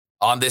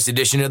On this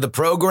edition of the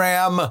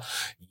program,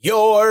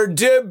 your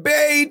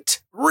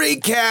debate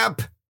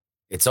recap.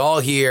 It's all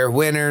here.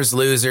 Winners,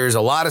 losers,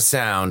 a lot of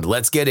sound.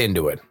 Let's get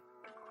into it.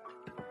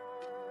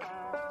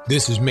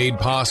 This is made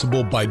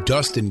possible by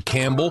Dustin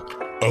Campbell,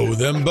 Oh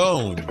Them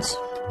Bones,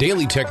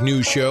 Daily Tech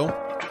News Show,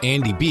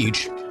 Andy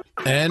Beach,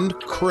 and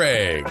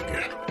Craig.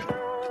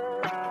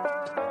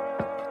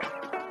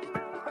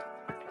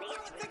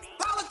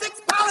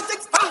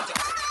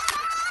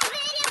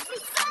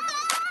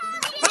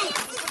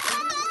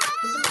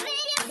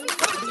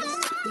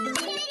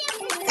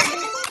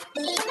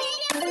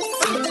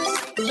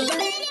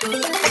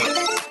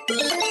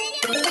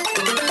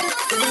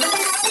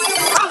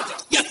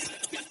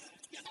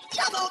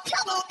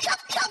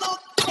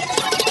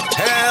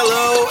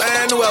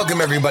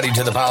 Welcome, everybody,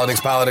 to the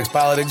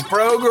Politics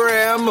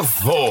program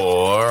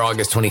for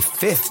August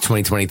 25th,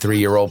 2023.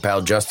 Your old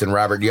pal, Justin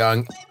Robert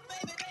Young.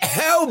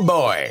 Hell,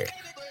 boy.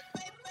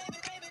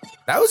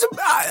 That was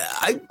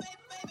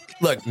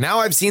look, now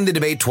I've seen the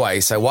debate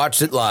twice. I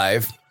watched it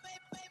live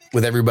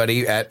with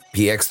everybody at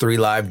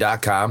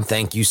px3live.com.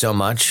 Thank you so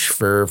much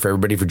for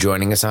everybody for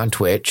joining us on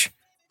Twitch.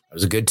 It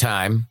was a good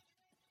time.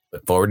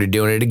 Look forward to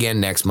doing it again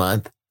next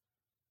month.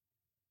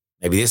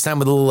 Maybe this time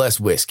with a little less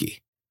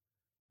whiskey.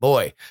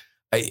 Boy,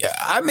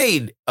 I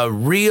made a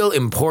real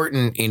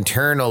important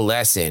internal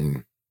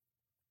lesson,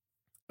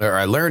 or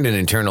I learned an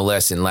internal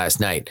lesson last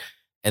night,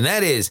 and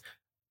that is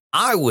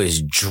I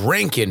was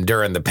drinking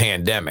during the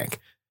pandemic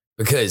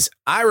because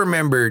I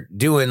remember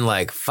doing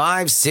like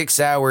 5-6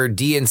 hour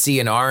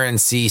DNC and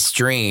RNC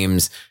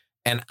streams,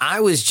 and I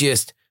was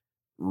just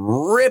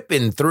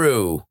ripping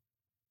through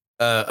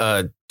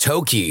Suntory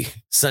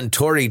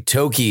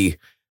Toki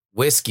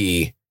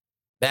whiskey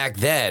back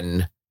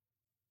then.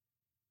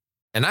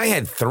 And I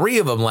had 3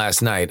 of them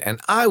last night,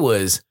 and I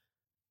was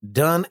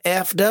done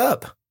effed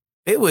up.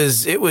 It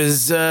was a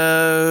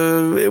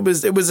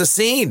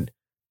scene.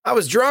 I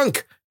was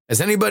drunk,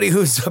 as anybody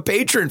who's a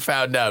patron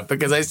found out,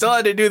 because I still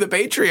had to do the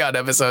Patreon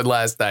episode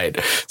last night.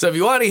 So if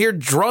you want to hear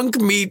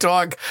drunk me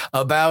talk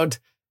about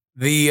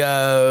the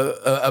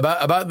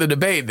about the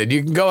debate, then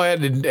you can go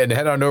ahead and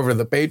head on over to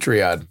the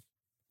Patreon.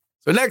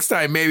 So next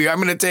time, maybe I'm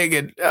going to take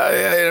it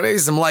maybe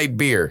some light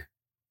beer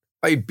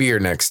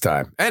next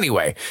time.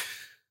 Anyway.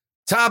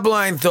 Top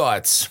line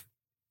thoughts.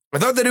 I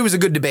thought that it was a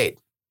good debate.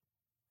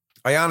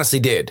 I honestly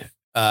did.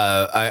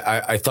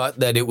 I thought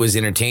that it was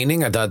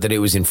entertaining. I thought that it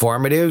was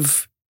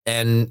informative.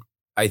 And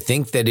I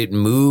think that it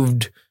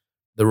moved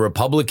the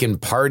Republican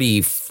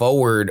Party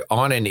forward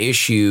on an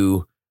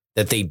issue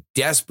that they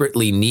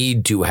desperately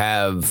need to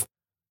have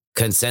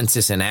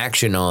consensus and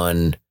action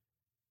on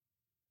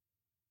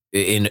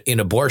in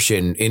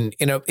abortion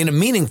in a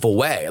meaningful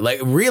way.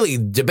 Like, really,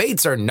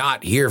 debates are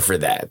not here for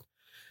that.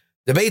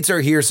 Debates are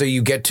here so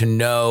you get to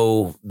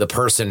know the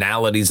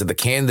personalities of the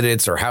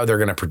candidates or how they're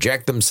going to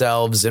project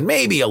themselves, and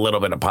maybe a little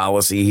bit of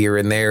policy here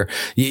and there.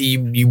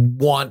 You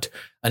want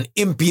an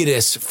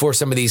impetus for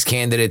some of these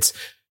candidates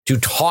to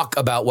talk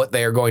about what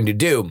they are going to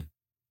do.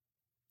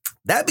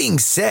 That being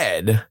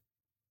said,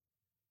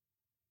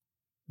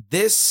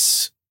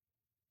 this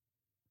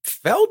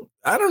felt,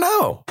 I don't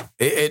know,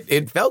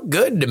 it felt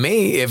good to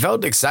me. It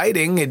felt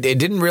exciting. It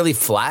didn't really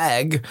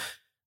flag.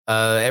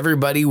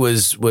 Everybody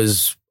was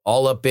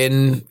all up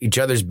in each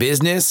other's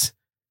business.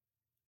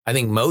 I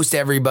think most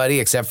everybody,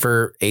 except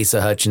for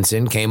Asa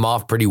Hutchinson, came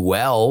off pretty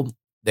well.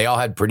 They all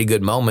had pretty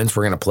good moments.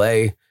 We're going to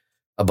play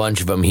a bunch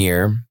of them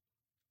here.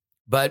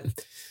 But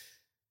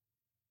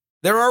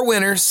there are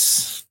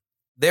winners.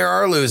 There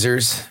are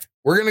losers.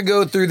 We're going to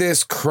go through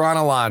this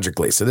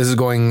chronologically. So this is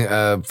going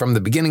from the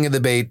beginning of the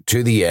debate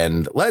to the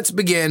end. Let's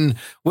begin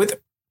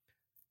with,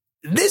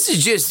 this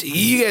is just,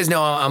 you guys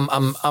know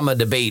I'm a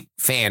debate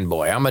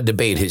fanboy. I'm a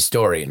debate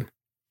historian.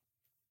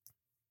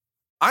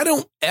 I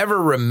don't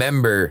ever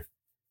remember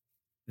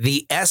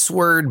the S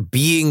word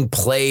being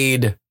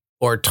played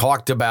or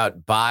talked about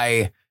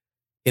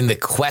in the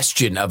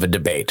question of a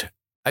debate.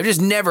 I've just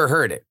never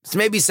heard it. So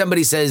maybe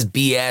somebody says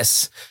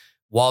BS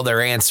while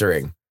they're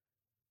answering.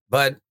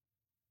 But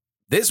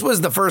this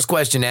was the first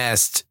question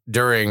asked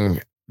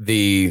during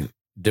the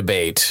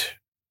debate.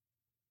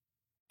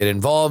 It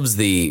involves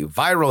the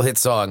viral hit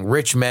song,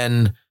 Rich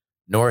Men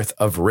North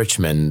of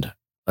Richmond.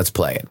 Let's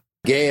play it.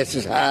 Gas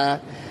is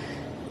high.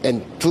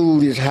 And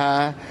food is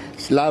high.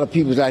 A lot of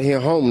people's out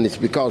here homeless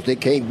because they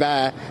can't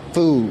buy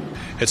food.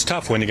 It's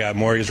tough when you got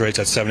mortgage rates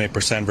at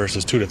 7-8%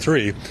 versus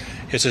 2-3.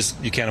 It's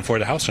just you can't afford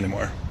the house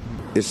anymore.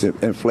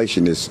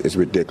 Inflation is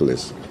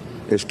ridiculous.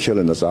 It's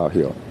killing us out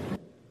here.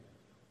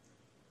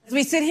 As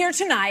we sit here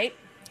tonight,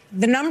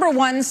 the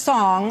 #1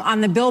 song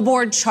on the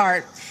Billboard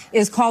chart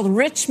is called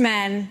Rich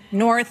Men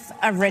North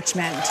of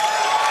Richmond.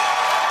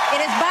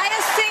 It is by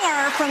a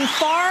singer from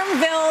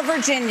Farmville,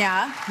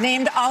 Virginia,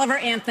 named Oliver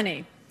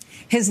Anthony.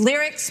 His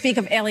lyrics speak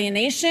of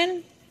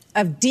alienation,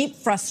 of deep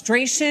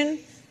frustration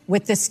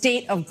with the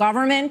state of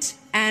government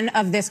and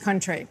of this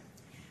country.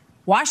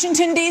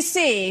 Washington,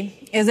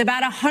 D.C. is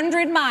about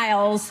 100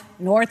 miles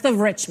north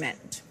of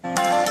Richmond.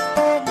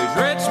 There's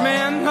rich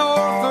men north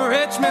of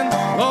Richmond,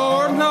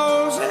 Lord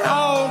knows they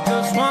all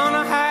just want to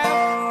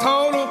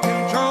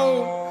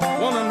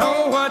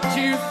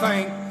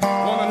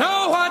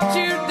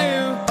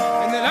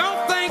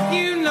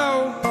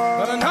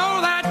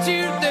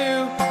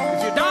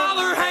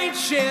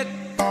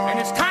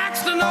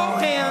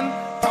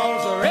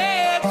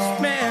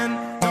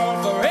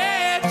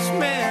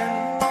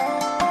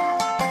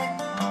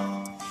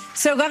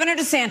Governor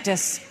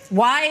DeSantis,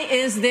 why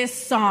is this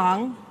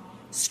song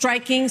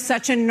striking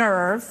such a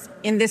nerve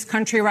in this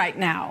country right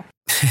now?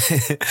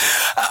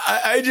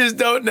 I just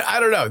don't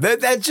know.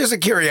 That's just a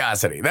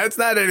curiosity. That's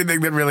not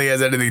anything that really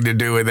has anything to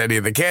do with any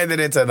of the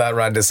candidates. I thought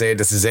Ron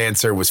DeSantis'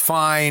 answer was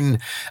fine.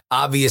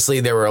 Obviously,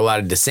 there were a lot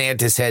of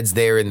DeSantis heads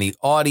there in the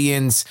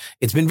audience.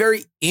 It's been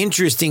very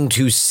interesting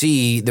to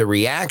see the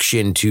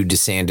reaction to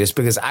DeSantis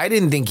because I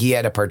didn't think he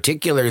had a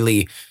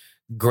particularly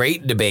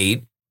great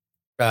debate.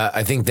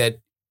 I think that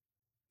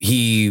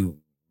he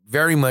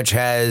very much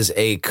has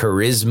a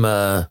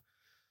charisma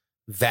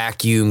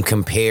vacuum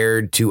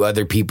compared to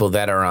other people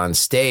that are on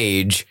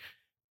stage.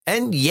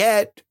 And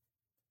yet,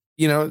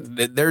 you know,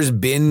 there's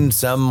been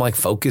some like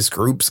focus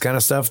groups kind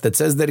of stuff that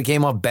says that it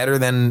came off better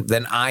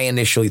than I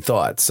initially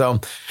thought.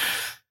 So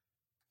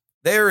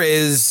there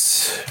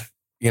is,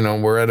 you know,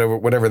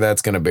 whatever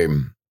that's going to be.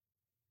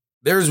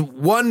 There's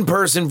one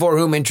person for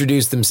whom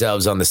introduced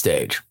themselves on the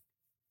stage.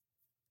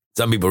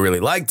 Some people really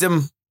liked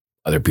him.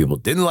 Other people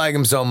didn't like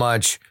him so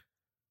much.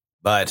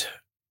 But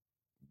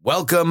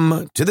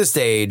welcome to the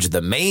stage,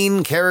 the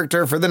main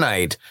character for the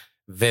night,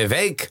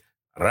 Vivek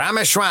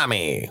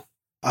Ramaswamy.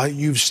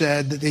 You've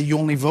said that you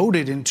only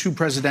voted in 2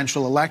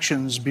 presidential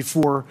elections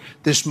before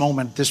this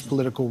moment, this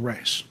political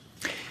race.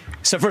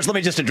 So first, let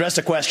me just address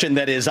a question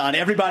that is on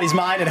everybody's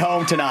mind at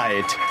home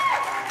tonight.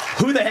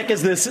 Who the heck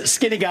is this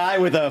skinny guy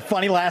with a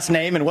funny last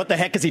name, and what the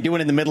heck is he doing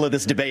in the middle of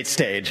this debate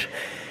stage?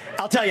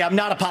 I'll tell you, I'm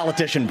not a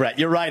politician, Brett.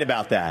 You're right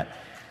about that.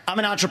 I'm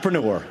an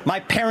entrepreneur. My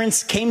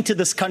parents came to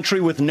this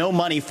country with no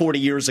money 40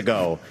 years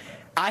ago.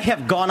 I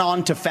have gone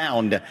on to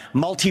found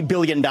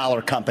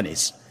multi-billion-dollar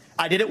companies.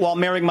 I did it while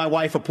marrying my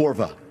wife,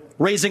 Apurva,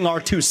 raising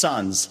our 2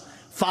 sons,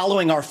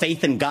 following our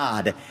faith in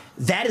God.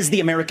 That is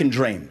the American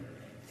dream.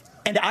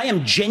 And I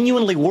am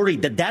genuinely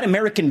worried that that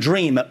American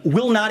dream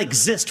will not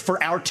exist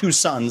for our 2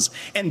 sons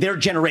and their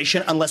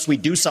generation unless we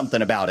do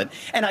something about it.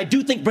 And I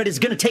do think Brett is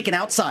going to take an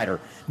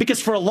outsider,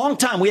 because for a long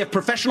time we have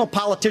professional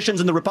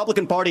politicians in the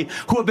Republican Party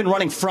who have been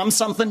running from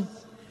something.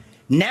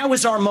 Now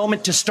is our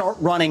moment to start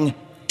running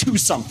to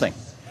something,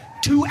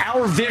 to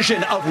our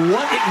vision of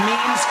what it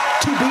means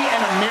to be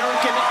an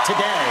American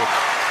today.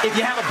 If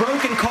you have a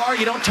broken car,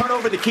 you don't turn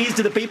over the keys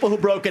to the people who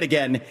broke it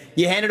again.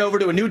 You hand it over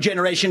to a new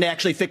generation to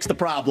actually fix the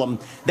problem.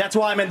 That's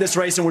why I'm in this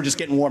race, and we're just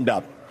getting warmed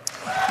up.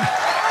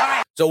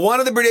 So one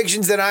of the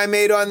predictions that I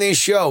made on this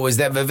show was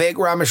that Vivek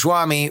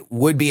Ramaswamy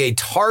would be a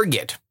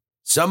target.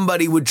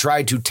 Somebody would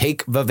try to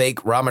take Vivek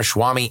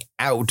Ramaswamy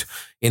out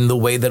in the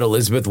way that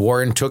Elizabeth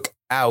Warren took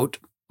out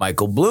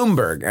Michael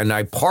Bloomberg. And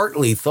I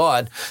partly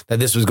thought that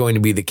this was going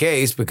to be the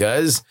case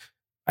because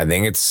I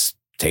think it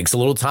takes a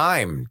little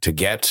time to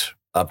get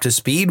up to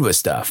speed with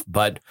stuff.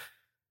 But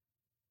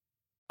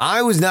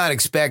I was not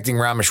expecting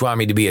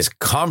Ramaswamy to be as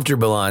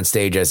comfortable on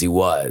stage as he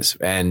was.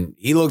 And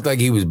he looked like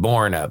he was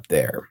born up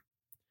there.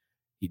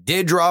 He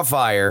did draw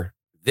fire.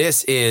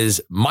 This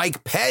is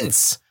Mike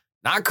Pence,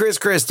 not Chris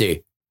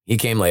Christie. He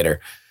came later.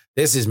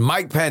 This is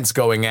Mike Pence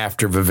going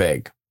after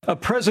Vivek. A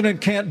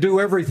president can't do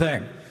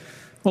everything.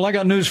 Well, I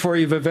got news for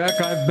you, Vivek.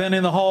 I've been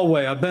in the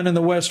hallway. I've been in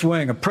the West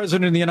Wing. A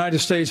president of the United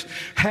States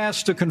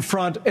has to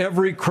confront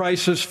every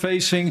crisis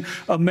facing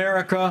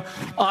America.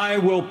 I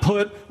will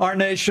put our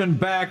nation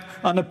back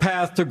on the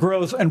path to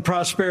growth and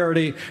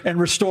prosperity and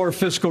restore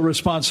fiscal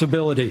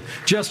responsibility,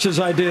 just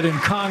as I did in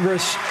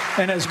Congress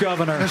and as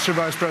governor, Mr.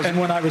 Vice President, and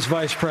when I was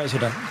vice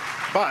president.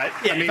 But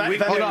yeah,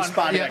 hold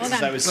on.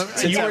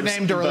 You were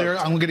named earlier.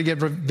 I'm going to give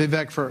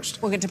Vivek first.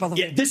 We'll get to both of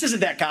them. This isn't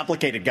that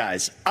complicated,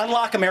 guys.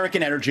 Unlock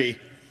American energy.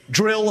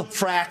 Drill,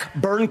 frack,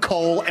 burn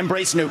coal,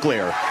 embrace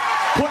nuclear.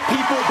 Put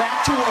people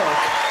back to work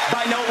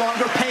by no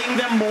longer paying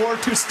them more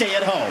to stay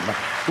at home.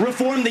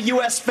 Reform the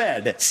U.S.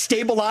 Fed,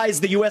 stabilize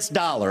the U.S.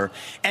 dollar,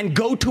 and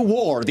go to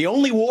war. The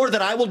only war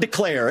that I will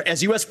declare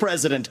as U.S.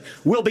 president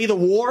will be the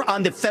war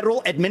on the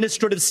federal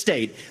administrative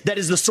state that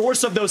is the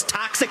source of those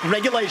toxic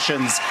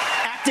regulations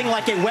acting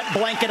like a wet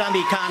blanket on the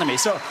economy.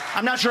 So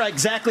I'm not sure I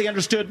exactly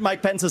understood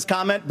Mike Pence's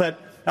comment, but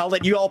I'll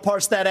let you all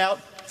parse that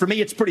out. For me,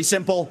 it's pretty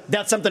simple.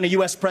 That's something a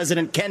U.S.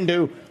 president can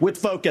do with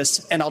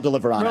focus, and I'll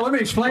deliver on it. Well, let me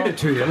explain it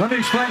to you.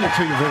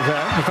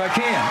 Vivek, if I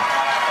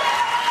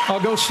can.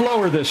 I'll go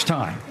slower this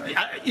time.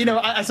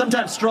 I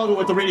sometimes struggle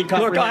with the reading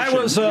comprehension.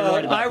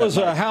 Look, I was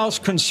a House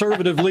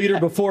conservative leader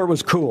before it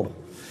was cool.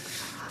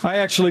 I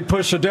actually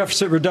pushed a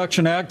Deficit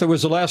Reduction Act. That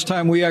was the last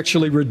time we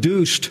actually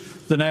reduced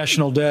the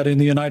national debt in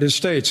the United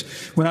States,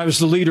 when I was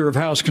the leader of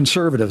House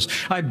conservatives.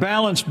 I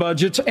balanced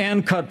budgets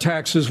and cut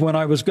taxes when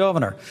I was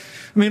governor.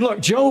 I mean, look,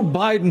 Joe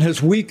Biden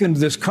has weakened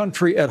this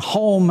country at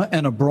home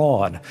and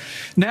abroad.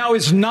 Now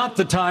is not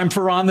the time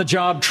for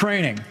on-the-job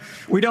training.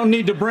 We don't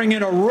need to bring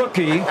in a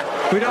rookie.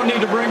 We don't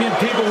need to bring in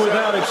people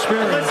without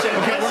experience. We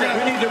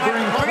need to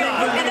bring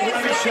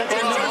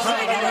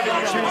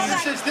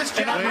It's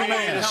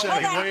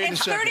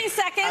 30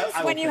 seconds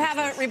when you have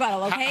a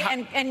rebuttal,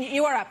 okay? And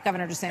you are up,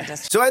 Governor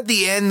DeSantis. So at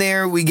the end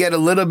there, we get a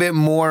little bit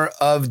more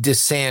of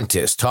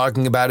DeSantis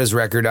talking about his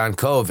record on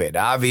COVID.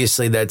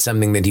 Obviously, that's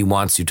something that he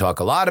wants to talk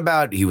a lot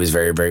about. He was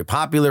very, very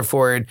popular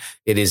for it.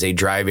 It is a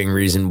driving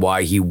reason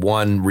why he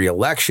won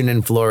re-election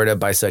in Florida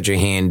by such a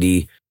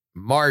handy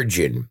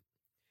margin.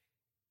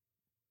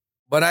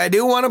 But I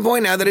do want to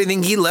point out that I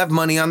think he left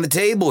money on the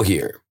table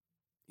here.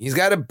 He's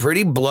got a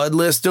pretty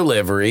bloodless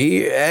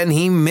delivery, and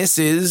he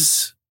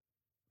misses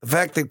the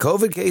fact that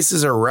COVID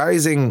cases are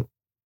rising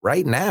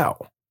right now.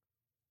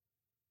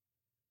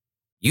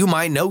 You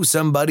might know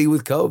somebody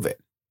with COVID.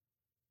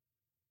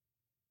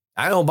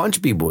 I know a bunch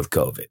of people with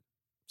COVID,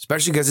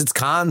 especially because it's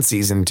con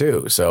season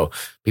too. So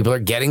people are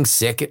getting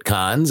sick at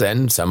cons,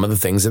 and some of the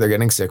things that they're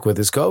getting sick with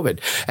is COVID.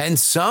 And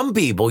some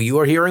people, you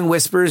are hearing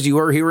whispers, you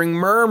are hearing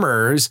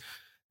murmurs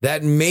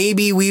that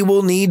maybe we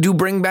will need to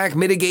bring back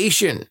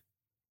mitigation.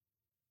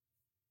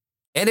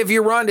 And if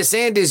you're Ron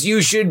DeSantis,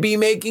 you should be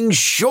making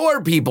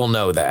sure people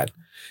know that.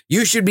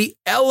 You should be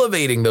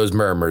elevating those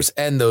murmurs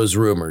and those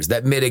rumors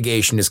that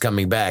mitigation is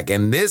coming back.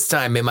 And this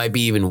time it might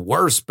be even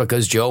worse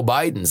because Joe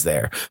Biden's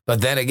there.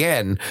 But then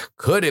again,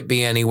 could it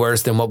be any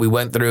worse than what we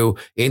went through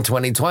in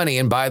 2020?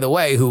 And by the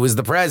way, who was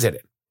the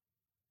president?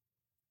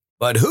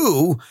 But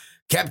who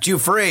kept you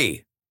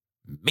free?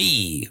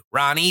 Me,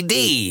 Ronnie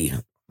D.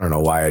 I don't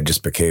know why I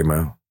just became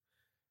a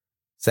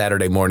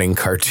Saturday morning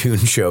cartoon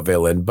show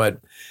villain, but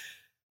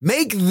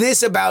make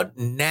this about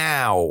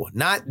now,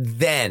 not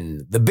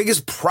then. The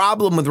biggest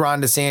problem with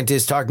Ron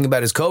DeSantis talking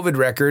about his COVID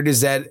record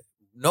is that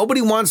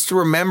nobody wants to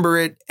remember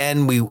it,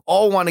 and we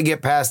all want to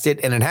get past it,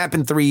 and it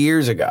happened 3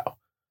 years ago.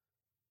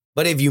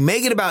 But if you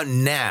make it about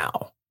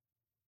now,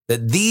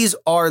 that these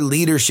are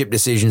leadership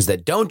decisions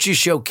that don't just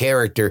show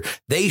character,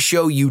 they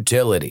show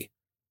utility.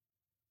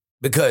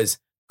 Because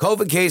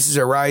COVID cases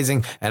are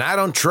rising, and I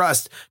don't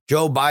trust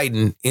Joe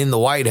Biden in the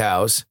White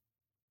House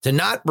to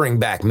not bring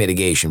back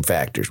mitigation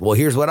factors. Well,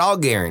 here's what I'll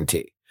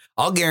guarantee.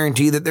 I'll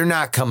guarantee that they're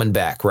not coming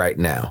back right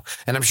now.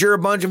 And I'm sure a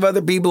bunch of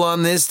other people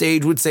on this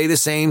stage would say the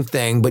same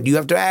thing, but you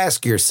have to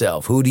ask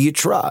yourself, who do you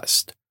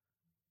trust?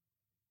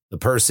 The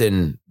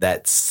person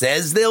that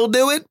says they'll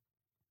do it,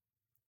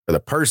 or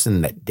the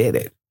person that did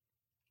it?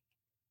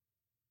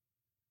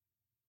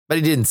 But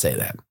he didn't say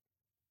that.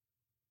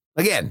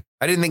 Again,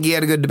 I didn't think he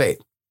had a good debate.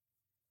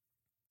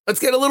 Let's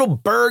get a little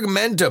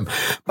Bergmentum.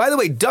 By the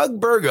way, Doug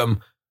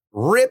Burgum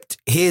ripped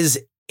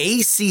his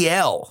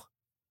ACL.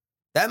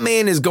 That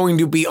man is going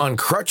to be on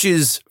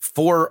crutches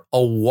for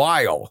a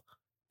while,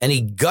 and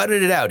he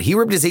gutted it out. He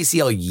ripped his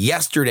ACL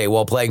yesterday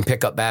while playing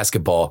pickup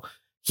basketball.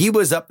 He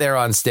was up there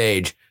on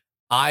stage.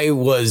 I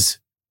was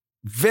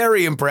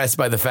very impressed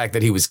by the fact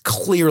that he was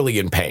clearly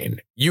in pain.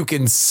 You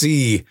can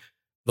see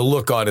the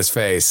look on his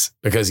face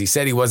because he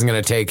said he wasn't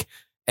going to take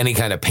any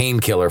kind of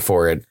painkiller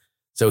for it.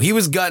 So he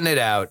was gutting it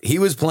out. He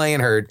was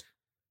playing hurt.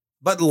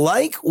 But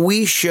like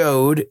we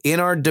showed in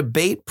our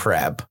debate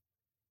prep,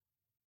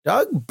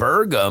 Doug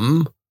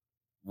Burgum,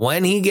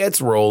 when he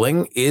gets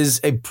rolling,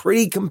 is a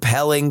pretty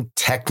compelling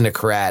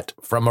technocrat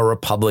from a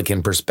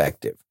Republican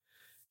perspective.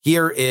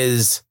 Here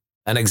is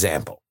an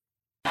example.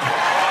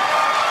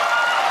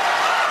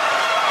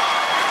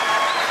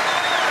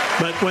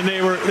 But when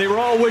they were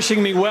all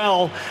wishing me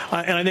well,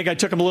 and I think I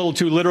took them a little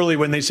too literally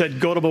when they said,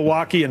 go to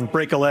Milwaukee and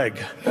break a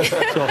leg.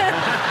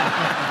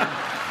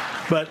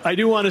 But I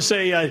do want to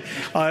say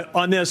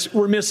on this,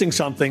 we're missing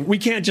something. We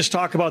can't just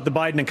talk about the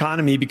Biden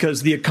economy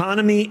because the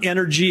economy,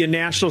 energy, and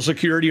national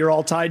security are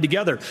all tied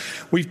together.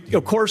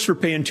 Of course, we're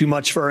paying too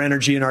much for our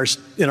energy in our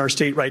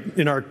state,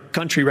 in our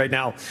country right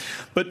now.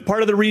 But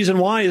part of the reason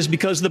why is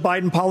because of the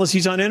Biden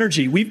policies on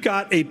energy. We've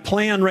got a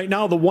plan right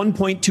now, the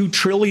 $1.2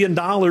 trillion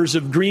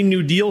of Green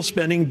New Deal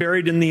spending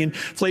buried in the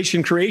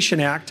Inflation Creation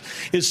Act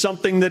is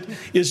something that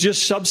is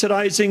just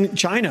subsidizing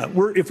China.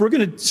 If we're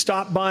going to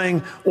stop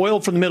buying oil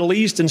from the Middle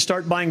East and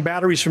start buying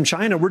batteries from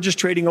China, we're just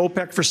trading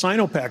OPEC for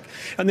Sinopec.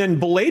 And then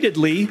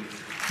belatedly,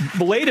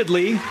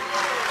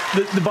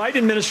 the Biden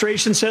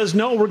administration says,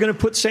 no, we're going to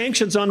put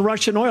sanctions on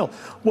Russian oil.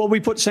 Well, we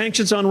put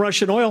sanctions on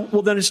Russian oil.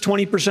 Well, then it's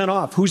 20%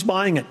 off. Who's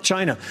buying it?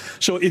 China.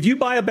 So if you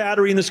buy a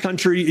battery in this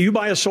country, you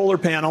buy a solar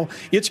panel,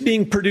 it's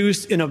being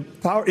produced in a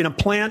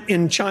plant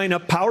in China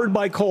powered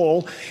by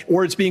coal,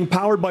 or it's being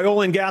powered by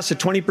oil and gas at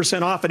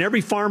 20% off. And every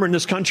farmer in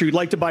this country would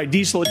like to buy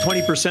diesel at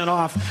 20%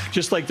 off,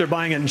 just like they're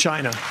buying it in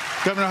China.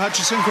 Governor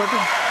Hutchinson, quickly.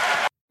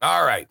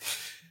 All right.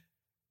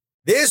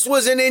 This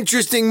was an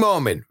interesting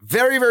moment,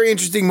 very, very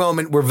interesting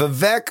moment where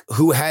Vivek,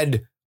 who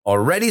had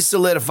already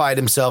solidified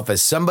himself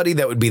as somebody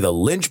that would be the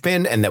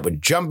linchpin and that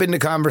would jump into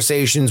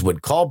conversations,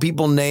 would call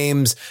people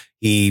names.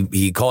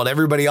 He called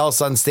everybody else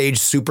on stage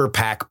super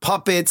PAC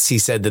puppets. He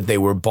said that they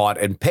were bought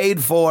and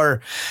paid for.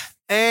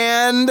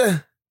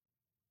 And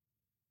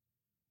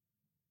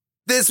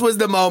this was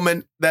the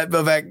moment that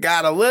Vivek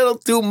got a little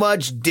too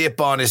much dip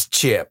on his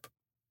chip.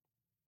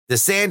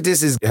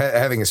 DeSantis is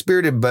having a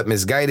spirited but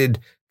misguided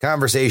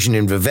conversation,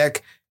 and Vivek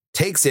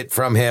takes it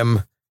from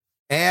him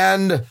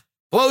and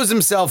blows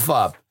himself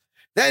up.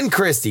 then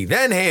Christie,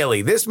 then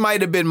Haley. This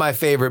might have been my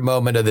favorite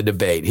moment of the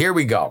debate. Here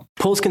we go.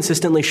 Polls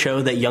consistently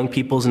show that young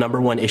people's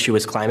number one issue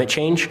is climate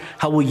change.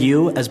 How will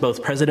you, as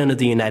both President of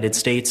the United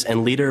States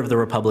and leader of the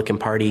Republican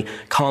Party,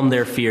 calm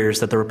their fears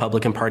that the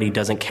Republican Party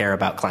doesn't care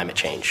about climate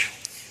change?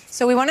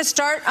 So we want to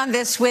start on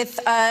this with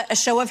a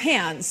show of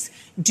hands.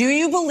 Do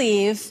you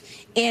believe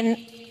in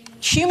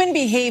human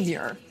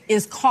behavior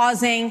is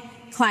causing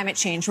climate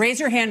change?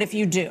 Raise your hand if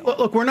you do.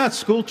 Look, we're not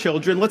school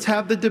children. Let's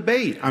have the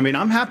debate. I mean,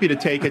 I'm happy to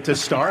take it to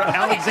start.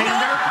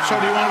 Alexander? So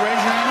do you want to raise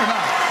your hand or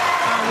not?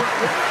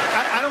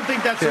 I don't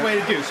think that's the way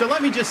to do. So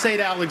let me just say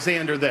to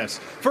Alexander this.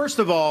 First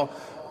of all,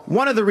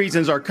 one of the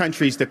reasons our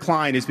country's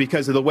decline is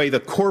because of the way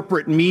the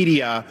corporate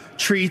media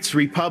treats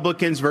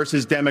Republicans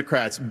versus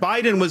Democrats.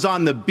 Biden was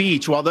on the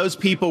beach while those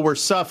people were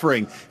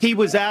suffering. He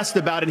was asked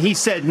about it. He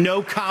said,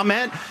 no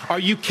comment. Are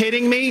you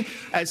kidding me?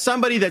 As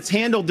somebody that's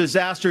handled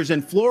disasters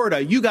in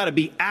Florida, you got to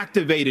be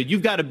activated.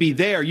 You've got to be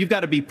there. You've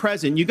got to be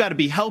present. You've got to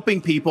be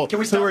helping people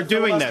who are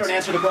doing this.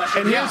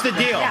 And here's the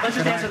deal. Let's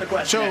just answer the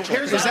question.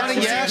 So is that a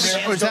yes?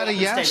 Or is that a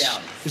yes?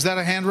 Is that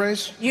a hand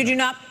raise? You do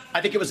not. I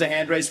think it was a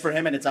hand raise for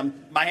him, and it's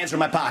my hands are in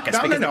my pockets.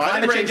 No, because no, the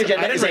climate change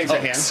agenda is a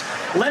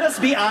hoax. Let us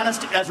be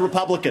honest as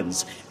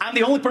Republicans. I'm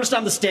the only person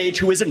on the stage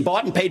who isn't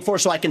bought and paid for,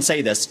 so I can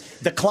say this.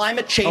 The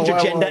climate change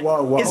agenda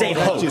is a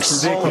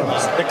hoax.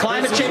 The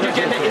climate change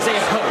agenda is a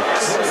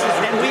hoax,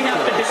 and we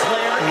have to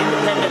declare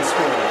independence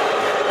for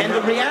it. And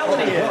the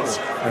reality is,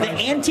 the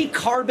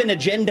anti-carbon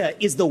agenda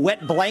is the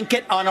wet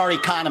blanket on our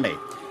economy.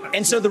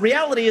 And so the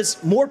reality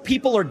is, more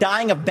people are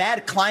dying of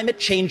bad climate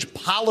change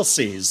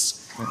policies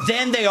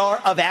than they are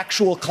of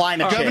actual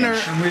climate change. Governor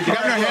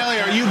Haley,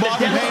 are you bought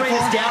and paid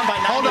for? Down by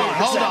Hold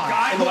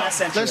on. In the last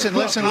century.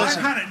 Listen. I've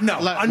had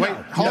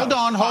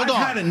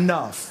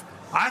enough.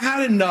 I've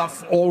had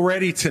enough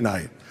already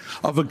tonight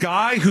of a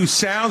guy who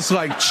sounds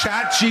like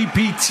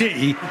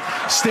ChatGPT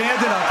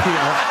standing up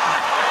here.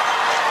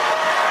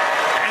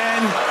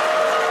 And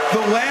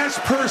the last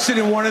person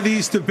in one of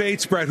these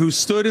debates, Brett, who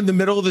stood in the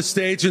middle of the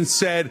stage and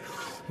said,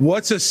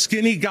 what's a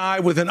skinny guy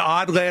with an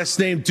odd last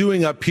name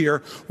doing up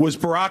here, was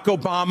Barack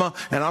Obama,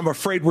 and I'm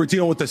afraid we're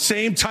dealing with the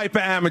same type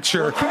of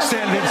amateur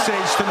standing on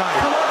stage tonight.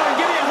 Come over and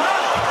give me a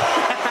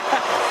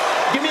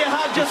hug. Give me a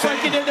hug just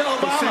like you did to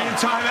Obama. The same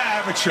type of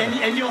amateur.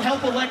 And you'll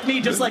help elect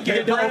me just like you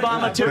did to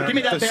Obama, too. Give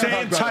me that the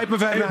same type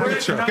of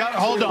amateur.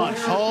 Hold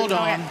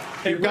on.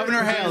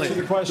 Governor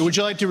Haley, would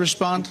you like to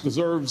respond?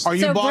 Are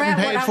you bought and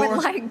paid for?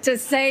 What I would like to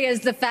say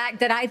is the fact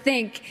that I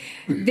think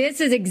this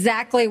is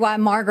exactly why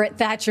Margaret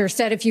Thatcher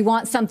said, if you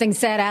want something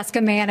said, ask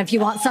a man. If you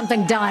want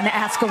something done,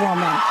 ask a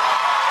woman.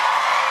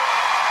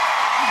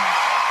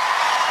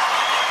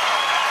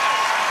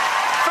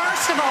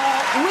 First of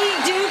all, we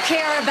do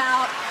care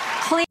about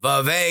clean.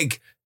 Vivek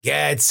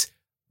gets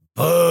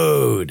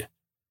booed.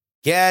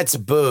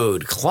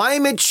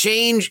 Climate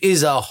change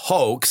is a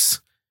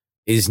hoax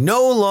is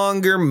no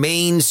longer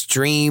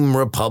mainstream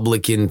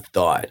Republican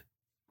thought.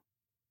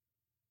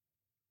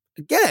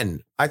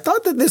 Again, I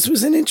thought that this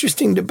was an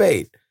interesting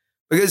debate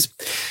because,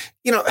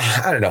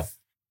 I don't know.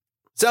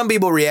 Some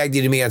people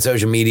reacted to me on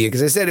social media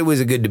because I said it was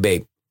a good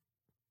debate.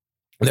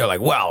 They're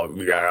like, well,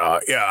 yeah,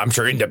 I'm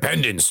sure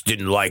independents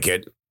didn't like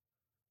it.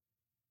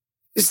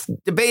 This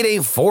debate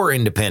ain't for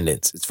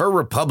independents. It's for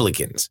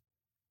Republicans.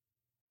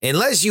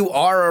 Unless you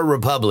are a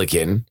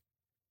Republican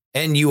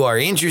and you are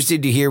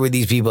interested to hear what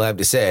these people have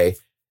to say,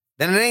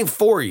 then it ain't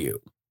for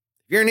you.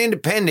 If you're an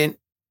independent,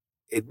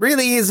 it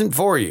really isn't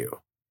for you.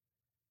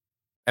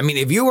 I mean,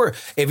 if you're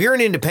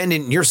an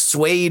independent and you're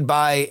swayed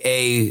by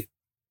a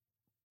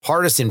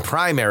partisan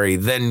primary,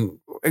 then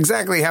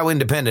exactly how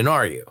independent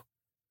are you?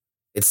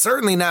 It's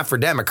certainly not for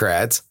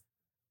Democrats.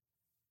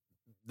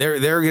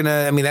 They're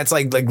gonna, that's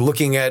like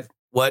looking at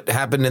what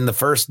happened in the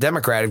first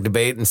Democratic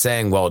debate and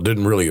saying, well, it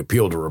didn't really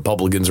appeal to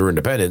Republicans or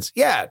independents.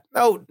 Yeah,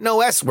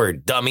 no S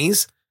word,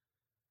 dummies.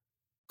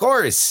 Of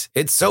course,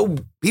 it's so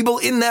people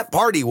in that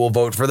party will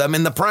vote for them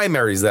in the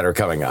primaries that are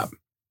coming up.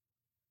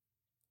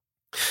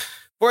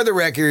 For the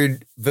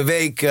record,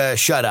 Vivek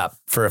shut up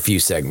for a few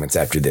segments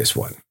after this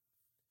one.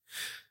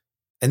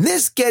 And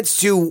this gets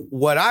to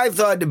what I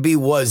thought to be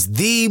was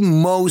the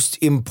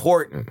most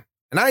important,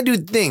 and I do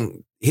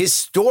think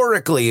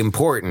historically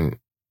important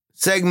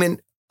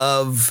segment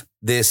of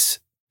this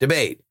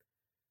debate,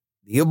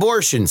 the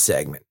abortion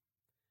segment.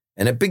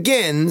 And it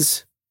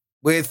begins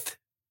with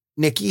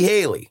Nikki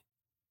Haley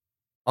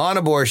on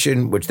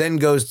abortion, which then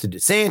goes to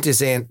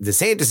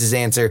DeSantis'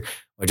 answer,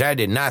 which I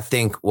did not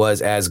think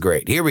was as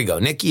great. Here we go.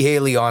 Nikki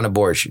Haley on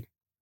abortion.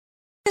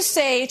 To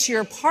say to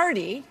your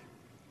party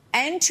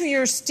and to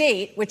your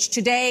state, which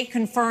today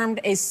confirmed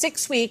a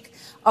 6-week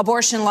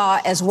abortion law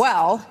as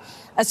well,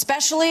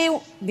 especially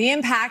the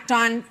impact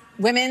on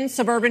women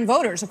suburban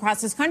voters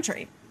across this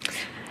country.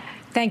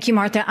 Thank you,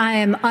 Martha. I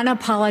am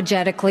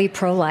unapologetically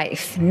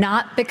pro-life,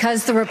 not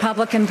because the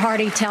Republican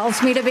Party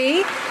tells me to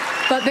be,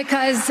 but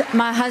because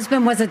my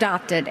husband was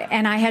adopted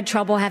and I had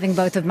trouble having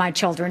both of my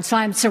children. So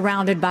I'm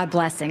surrounded by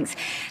blessings.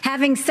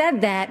 Having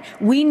said that,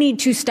 we need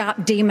to stop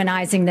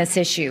demonizing this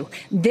issue.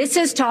 This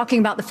is talking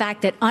about the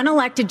fact that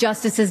unelected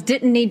justices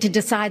didn't need to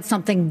decide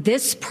something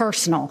this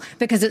personal,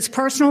 because it's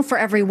personal for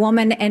every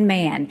woman and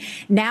man.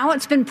 Now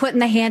it's been put in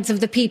the hands of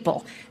the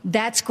people.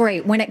 That's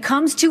great. When it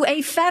comes to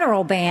a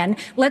federal ban,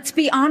 let's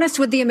be honest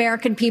with the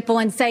American people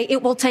and say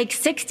it will take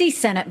 60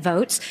 Senate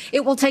votes.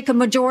 It will take a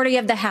majority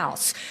of the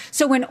House.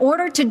 So in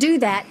order to do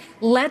that,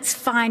 let's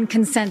find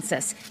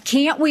consensus.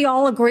 Can't we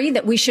all agree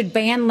that we should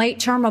ban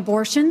late-term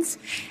abortions?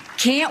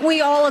 Can't we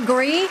all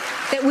agree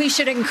that we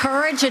should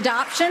encourage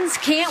adoptions?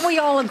 Can't we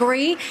all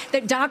agree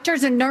that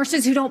doctors and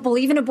nurses who don't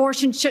believe in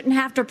abortion shouldn't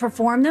have to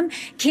perform them?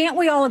 Can't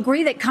we all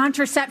agree that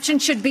contraception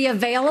should be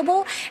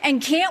available?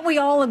 And can't we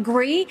all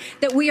agree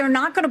that we are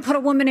not going to put a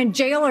woman in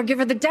jail or give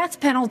her the death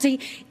penalty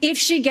if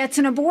she gets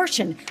an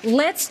abortion?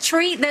 Let's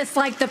treat this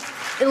like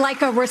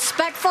a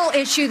respectful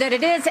issue that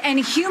it is, and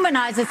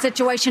humanize the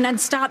situation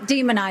and stop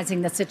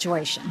demonizing the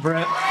situation.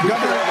 Brett,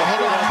 Governor,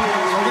 hold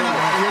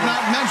on. You're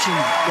not mentioned,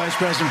 Vice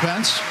President Pence.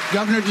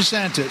 Governor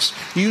DeSantis,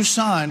 you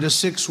signed a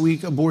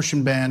 6-week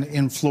abortion ban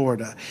in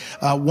Florida.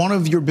 One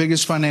of your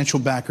biggest financial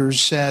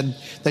backers said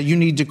that you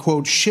need to,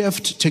 quote,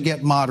 shift to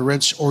get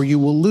moderates or you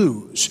will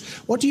lose.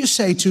 What do you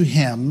say to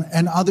him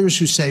and others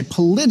who say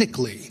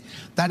politically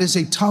that is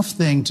a tough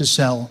thing to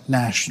sell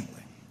nationally?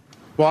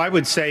 Well, I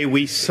would say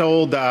we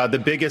sold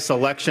the biggest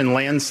election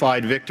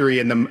landslide victory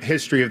in the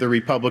history of the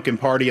Republican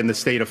Party in the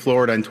state of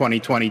Florida in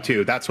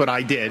 2022. That's what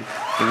I did.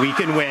 We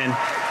can win.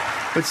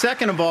 But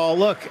second of all,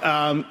 look,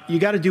 you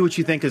got to do what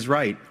you think is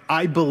right.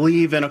 I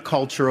believe in a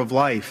culture of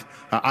life.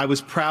 I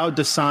was proud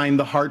to sign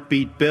the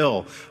heartbeat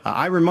bill.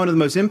 I remember one of the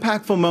most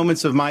impactful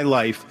moments of my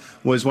life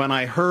was when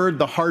I heard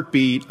the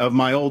heartbeat of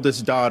my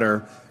oldest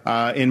daughter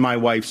in my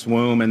wife's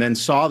womb, and then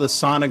saw the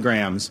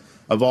sonograms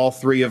of all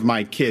 3 of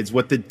my kids.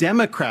 What the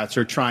Democrats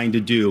are trying to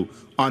do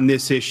on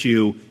this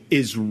issue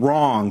is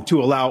wrong, to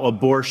allow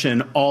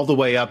abortion all the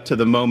way up to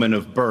the moment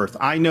of birth.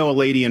 I know a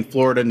lady in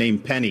Florida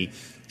named Penny.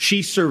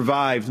 She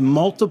survived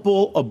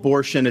multiple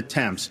abortion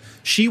attempts.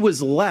 She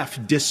was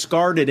left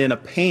discarded in a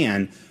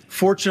pan.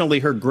 Fortunately,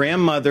 her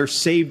grandmother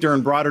saved her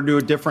and brought her to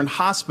a different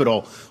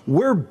hospital.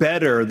 We're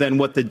better than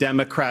what the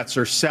Democrats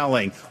are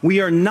selling.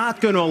 We are not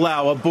going to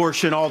allow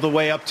abortion all the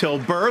way up till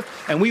birth,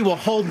 and we will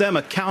hold them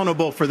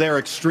accountable for their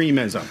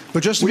extremism.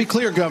 But just to be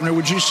clear, Governor,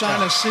 would you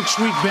sign a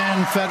 6-week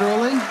ban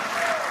federally?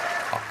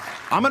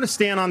 I'm going to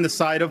stand on the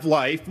side of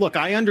life. Look,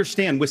 I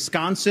understand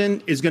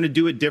Wisconsin is going to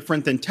do it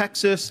different than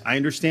Texas. I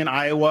understand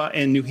Iowa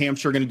and New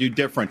Hampshire are going to do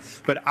different.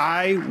 But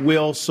I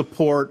will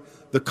support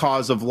the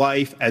cause of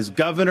life as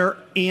governor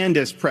and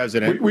as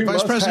president.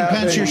 Vice President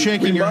Pence, you're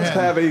shaking your head.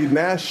 Have a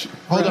national.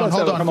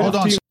 Hold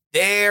on.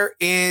 There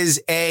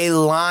is a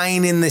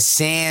line in the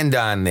sand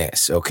on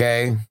this,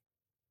 okay?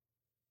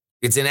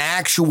 It's an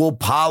actual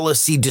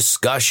policy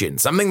discussion,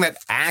 something that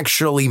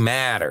actually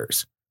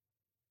matters.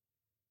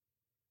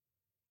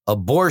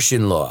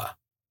 Abortion law,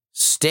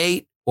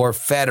 state or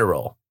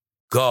federal,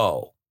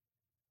 go.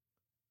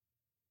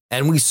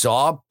 And we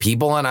saw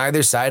people on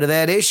either side of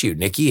that issue.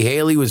 Nikki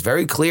Haley was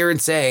very clear in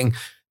saying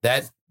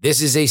that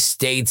this is a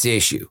state's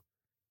issue.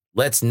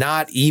 Let's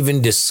not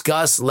even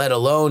discuss, let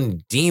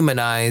alone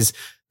demonize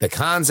the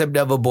concept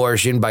of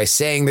abortion by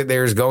saying that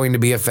there's going to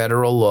be a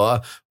federal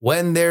law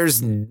when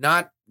there's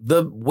not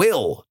the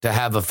will to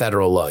have a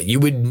federal law. You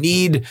would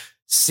need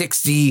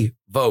 60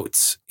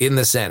 votes in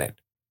the Senate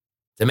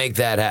to make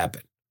that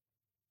happen.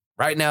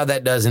 Right now,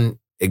 that doesn't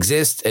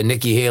exist, and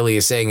Nikki Haley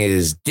is saying it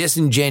is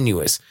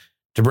disingenuous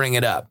to bring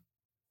it up.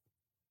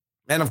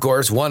 And of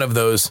course, one of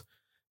those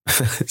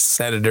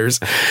senators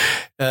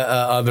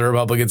on the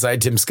Republican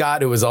side, Tim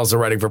Scott, who was also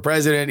running for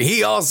president,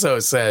 he also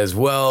says,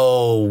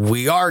 well,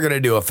 we are going to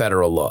do a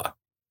federal law.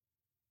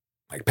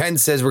 Mike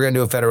Pence says we're going to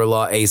do a federal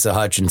law. Asa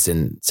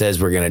Hutchinson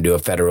says we're going to do a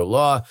federal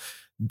law.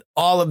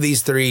 All of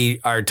these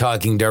 3 are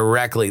talking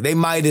directly. They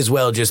might as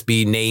well just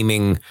be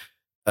naming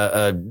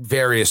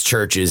various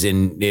churches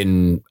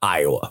in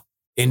Iowa,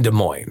 in Des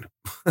Moines.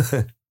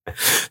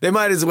 They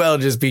might as well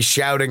just be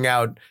shouting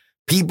out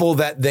people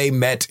that they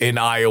met in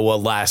Iowa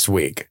last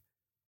week,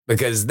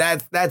 because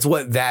that's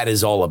what that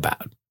is all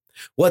about.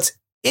 What's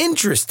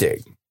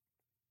interesting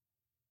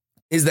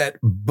is that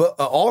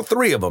all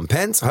 3 of them,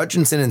 Pence,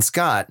 Hutchinson, and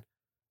Scott,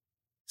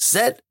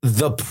 set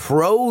the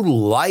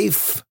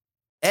pro-life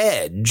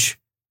edge.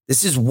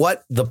 This is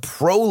what the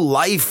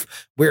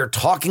pro-life, we're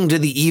talking to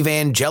the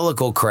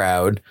evangelical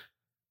crowd.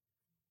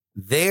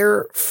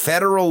 Their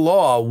federal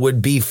law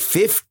would be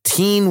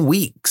 15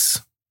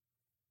 weeks.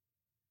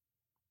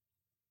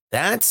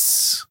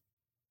 That's,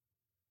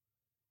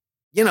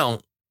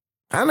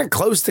 kind of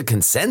close to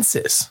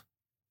consensus.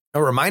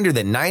 A reminder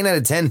that 9 out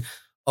of 10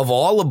 of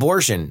all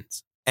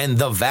abortions and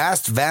the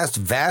vast, vast,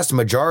 vast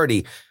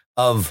majority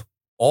of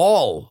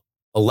all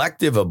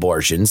elective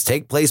abortions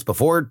take place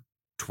before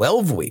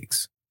 12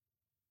 weeks.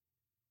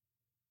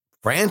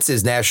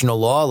 France's national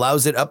law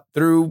allows it up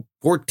through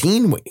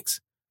 14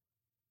 weeks.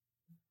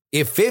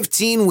 If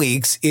 15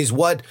 weeks is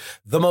what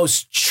the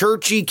most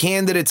churchy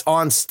candidates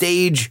on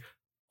stage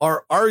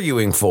are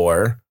arguing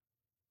for,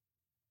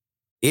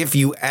 if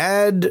you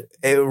add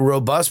a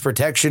robust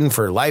protection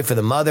for life of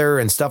the mother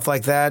and stuff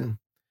like that,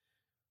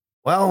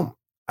 well,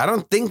 I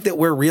don't think that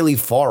we're really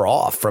far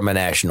off from a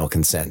national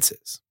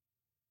consensus.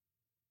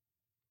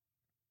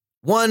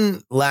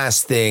 One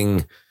last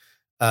thing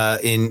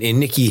in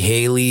Nikki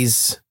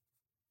Haley's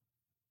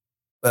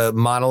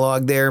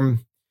monologue there,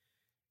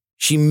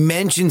 she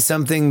mentioned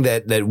something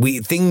that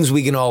things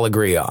we can all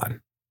agree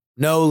on.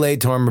 No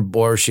late-term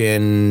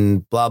abortion,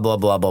 blah, blah,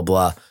 blah, blah,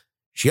 blah.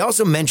 She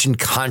also mentioned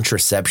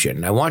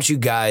contraception. I want you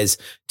guys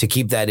to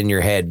keep that in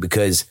your head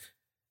because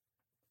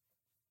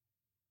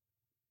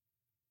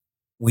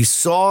we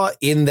saw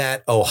in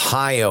that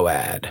Ohio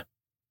ad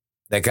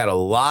that got a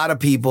lot of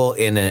people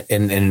in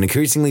an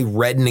increasingly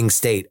reddening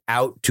state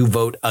out to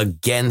vote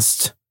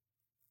against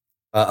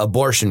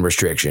abortion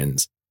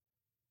restrictions.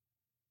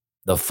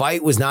 The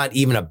fight was not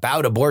even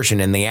about abortion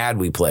in the ad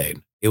we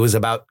played. It was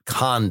about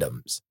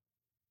condoms.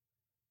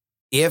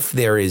 If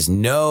there is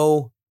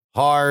no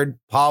hard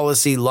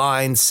policy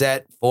line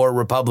set for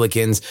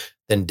Republicans,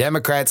 then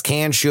Democrats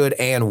can, should,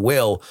 and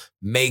will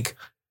make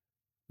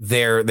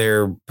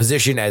their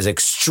position as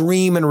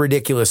extreme and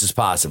ridiculous as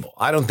possible.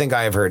 I don't think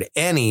I have heard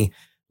any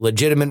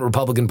legitimate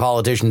Republican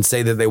politicians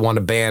say that they want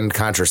to ban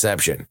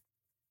contraception.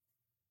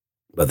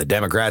 But the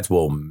Democrats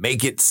will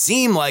make it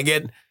seem like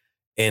it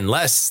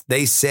unless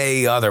they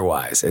say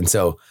otherwise. And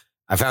so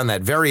I found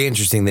that very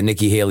interesting that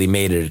Nikki Haley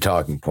made it a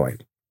talking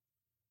point.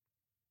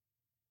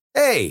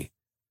 Hey,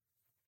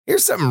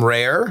 here's something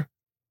rare.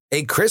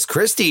 A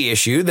Christie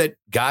issue that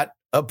got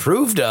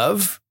approved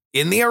of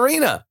in the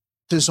arena.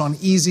 On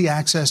easy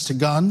access to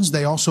guns.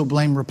 They also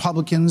blame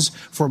Republicans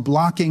for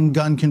blocking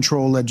gun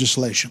control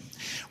legislation.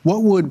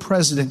 What would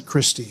President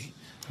Christie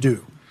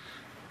do?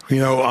 You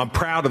know, I'm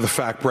proud of the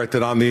fact, Brett,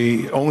 that I'm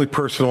the only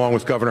person along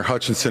with Governor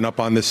Hutchinson up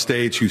on this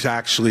stage who's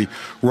actually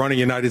running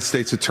United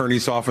States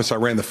Attorney's Office. I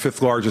ran the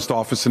 5th largest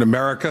office in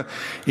America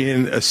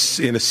in a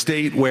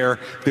state where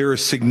there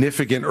is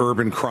significant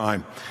urban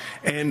crime.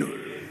 And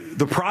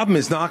the problem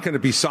is not going to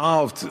be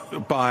solved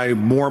by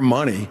more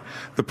money.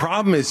 The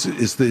problem is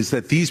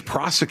that these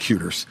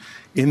prosecutors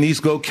in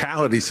these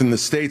localities in the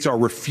states are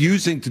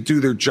refusing to do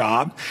their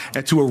job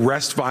and to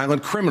arrest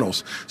violent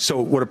criminals. So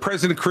what a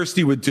President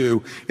Christie would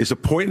do is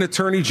appoint an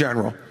attorney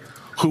general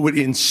who would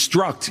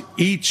instruct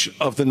each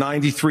of the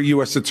 93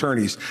 U.S.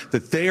 attorneys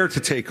that they are to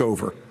take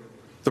over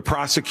the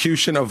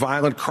prosecution of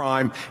violent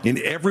crime in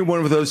every one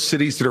of those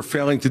cities that are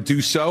failing to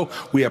do so.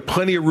 We have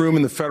plenty of room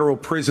in the federal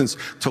prisons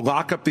to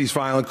lock up these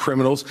violent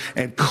criminals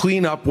and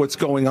clean up what's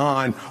going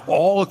on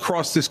all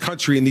across this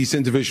country in these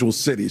individual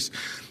cities.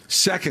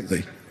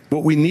 Secondly,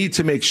 what we need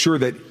to make sure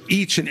that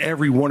each and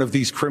every one of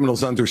these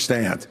criminals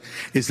understand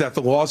is that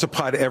the laws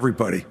apply to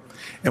everybody.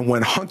 And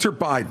when Hunter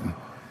Biden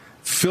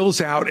fills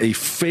out a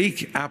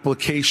fake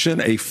application,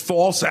 a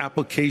false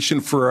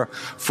application for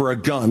a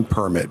gun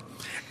permit,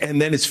 and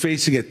then is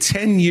facing a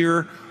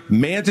 10-year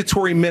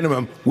mandatory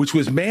minimum, which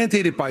was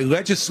mandated by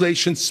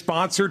legislation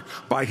sponsored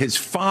by his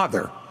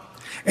father.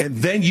 And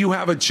then you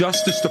have a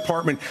Justice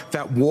Department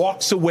that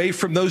walks away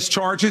from those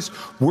charges.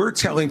 We're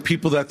telling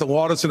people that the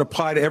law doesn't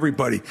apply to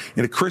everybody.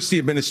 In a Christie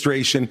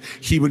administration,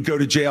 he would go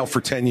to jail for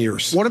 10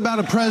 years. What about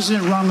a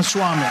President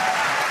Ramaswamy?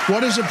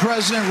 What does a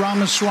President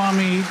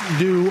Ramaswamy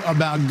do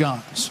about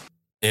guns?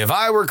 If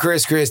I were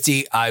Chris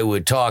Christie, I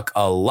would talk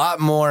a lot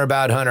more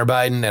about Hunter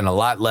Biden and a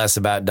lot less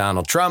about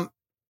Donald Trump.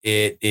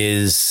 It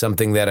is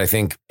something that I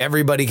think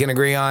everybody can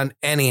agree on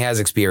and he has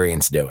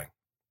experience doing.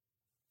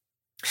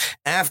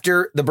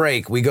 After the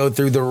break, we go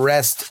through the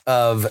rest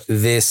of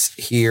this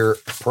here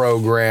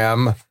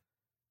program.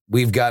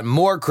 We've got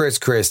more Chris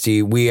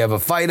Christie. We have a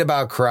fight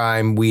about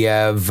crime. We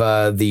have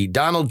the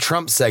Donald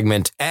Trump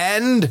segment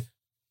and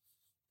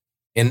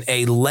in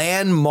a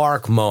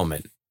landmark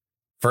moment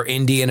for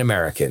Indian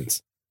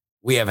Americans.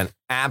 We have an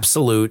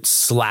absolute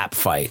slap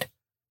fight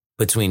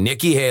between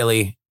Nikki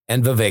Haley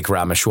and Vivek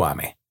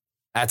Ramaswamy.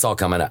 That's all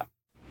coming up.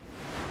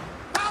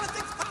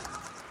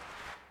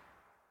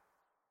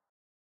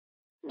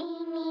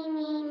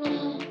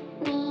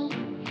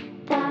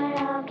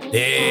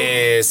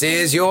 This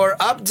is your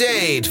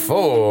update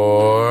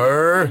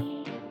for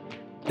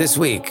this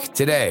week,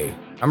 today.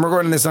 I'm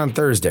recording this on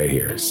Thursday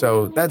here,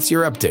 so that's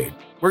your update.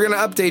 We're going to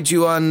update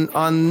you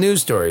on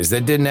news stories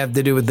that didn't have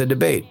to do with the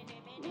debate.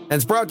 And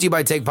it's brought to you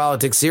by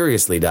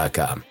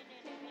TakePoliticsSeriously.com.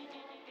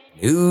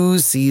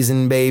 News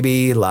season,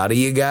 baby. A lot of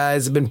you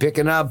guys have been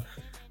picking up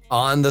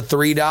on the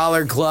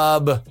 $3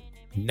 club.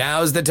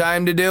 Now's the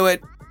time to do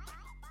it.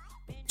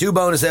 2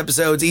 bonus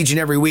episodes each and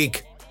every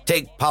week.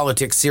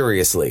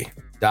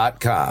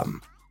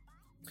 TakePoliticsSeriously.com.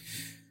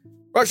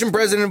 Russian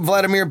President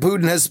Vladimir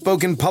Putin has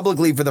spoken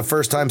publicly for the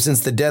first time since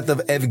the death of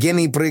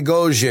Evgeny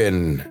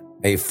Prigozhin,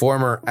 a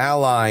former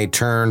ally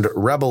turned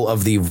rebel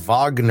of the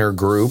Wagner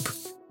Group.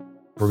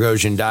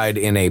 Prigozhin died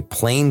in a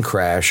plane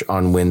crash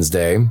on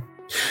Wednesday.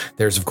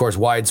 There's, of course,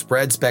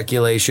 widespread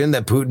speculation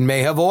that Putin may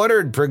have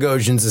ordered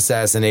Prigozhin's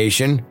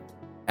assassination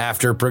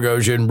after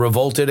Prigozhin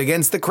revolted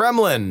against the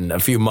Kremlin a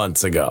few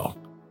months ago.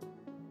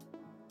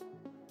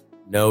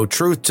 No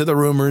truth to the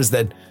rumors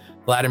that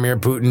Vladimir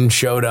Putin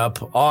showed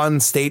up on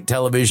state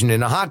television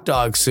in a hot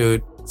dog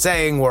suit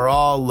saying we're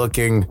all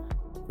looking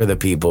for the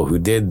people who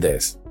did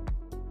this.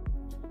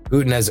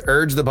 Putin has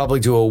urged the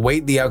public to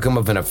await the outcome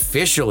of an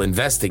official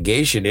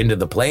investigation into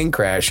the plane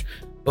crash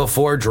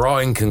before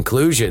drawing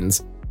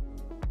conclusions.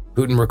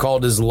 Putin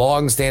recalled his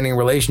long-standing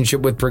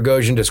relationship with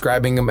Prigozhin,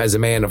 describing him as a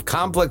man of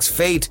complex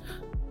fate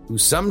who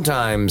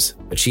sometimes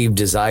achieved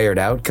desired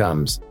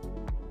outcomes.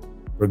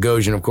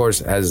 Prigozhin, of course,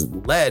 has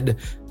led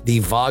the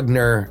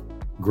Wagner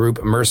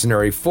Group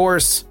mercenary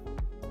force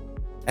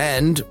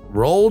and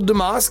rolled to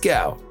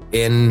Moscow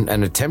in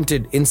an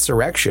attempted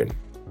insurrection.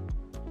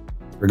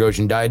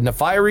 Prigozhin died in a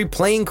fiery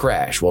plane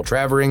crash while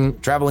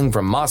traveling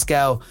from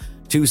Moscow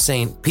to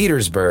St.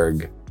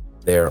 Petersburg.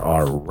 There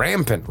are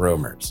rampant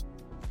rumors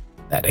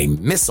that a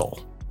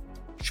missile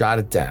shot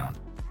it down.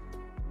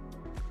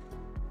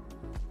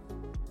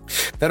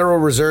 Federal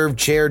Reserve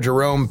Chair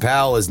Jerome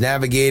Powell is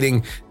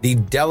navigating the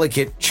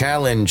delicate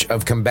challenge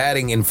of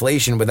combating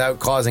inflation without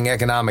causing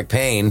economic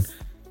pain.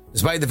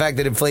 Despite the fact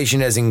that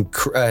inflation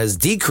has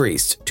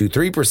decreased to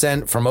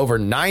 3% from over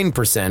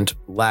 9%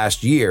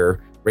 last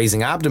year,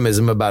 raising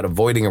optimism about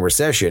avoiding a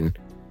recession,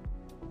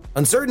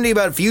 uncertainty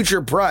about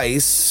future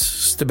price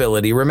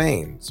stability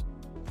remains.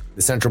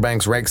 The central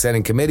bank's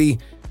reg-setting committee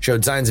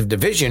showed signs of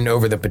division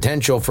over the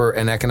potential for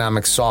an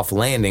economic soft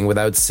landing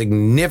without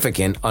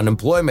significant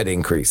unemployment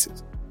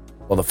increases.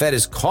 While the Fed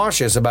is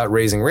cautious about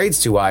raising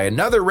rates too high,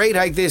 another rate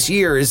hike this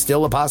year is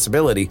still a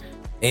possibility,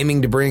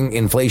 aiming to bring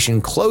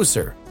inflation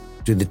closer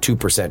to the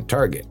 2%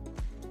 target.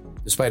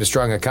 Despite a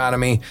strong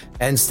economy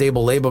and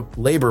stable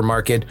labor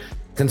market,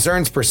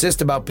 concerns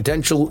persist about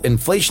potential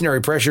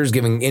inflationary pressures,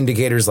 giving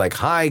indicators like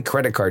high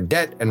credit card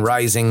debt and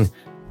rising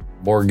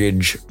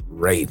mortgage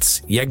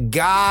rates. You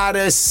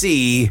gotta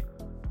see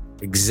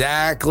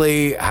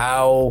exactly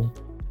how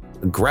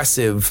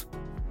aggressive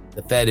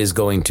the Fed is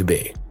going to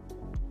be.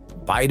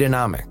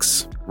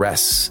 Bidenomics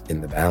rests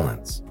in the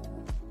balance.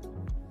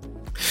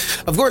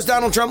 Of course,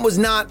 Donald Trump was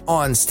not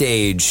on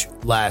stage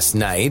last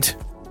night.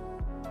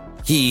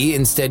 He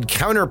instead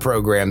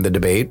counter-programmed the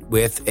debate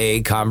with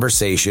a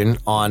conversation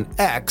on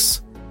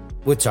X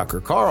with Tucker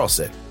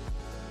Carlson.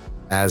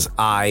 As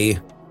I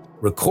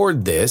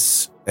record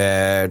this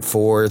at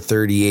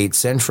 4:38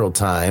 Central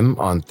Time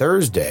on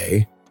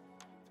Thursday,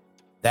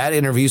 that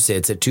interview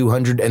sits at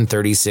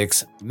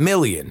 236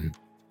 million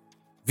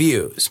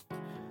views.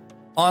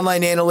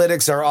 Online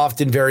analytics are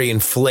often very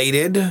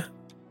inflated,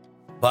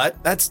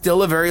 but that's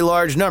still a very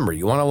large number.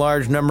 You want a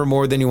large number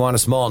more than you want a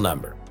small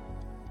number.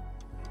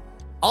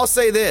 I'll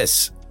say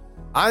this.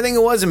 I think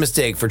it was a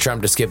mistake for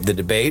Trump to skip the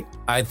debate.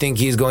 I think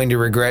he's going to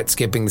regret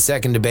skipping the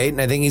second debate,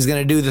 and I think he's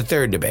going to do the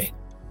third debate.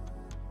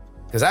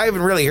 Because I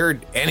haven't really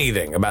heard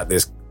anything about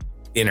this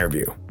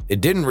interview.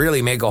 It didn't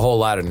really make a whole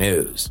lot of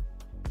news.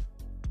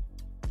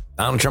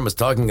 Donald Trump was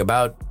talking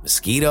about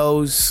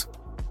mosquitoes.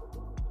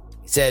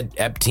 He said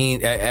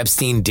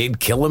Epstein did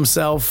kill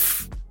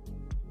himself.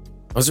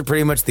 Those are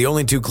pretty much the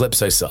only two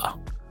clips I saw.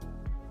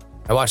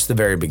 I watched the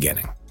very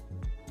beginning.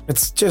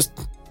 It's just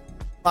a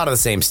lot of the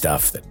same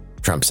stuff that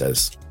Trump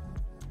says.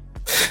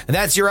 And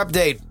that's your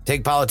update.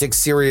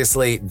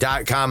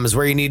 TakePoliticsSeriously.com is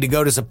where you need to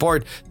go to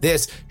support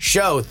this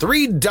show.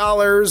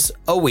 $3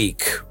 a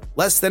week,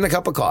 less than a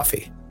cup of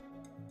coffee,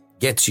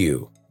 gets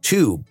you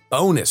 2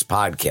 bonus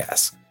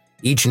podcasts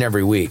each and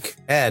every week.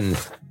 And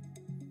if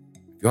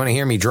you want to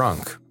hear me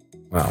drunk,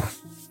 well,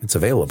 it's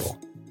available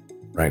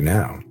right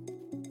now.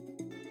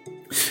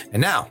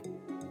 And now,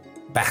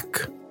 back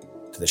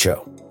to the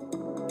show.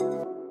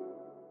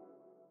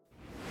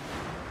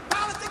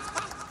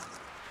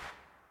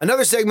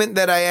 Another segment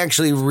that I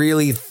actually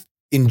really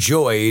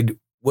enjoyed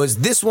was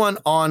this one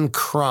on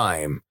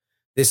crime.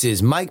 This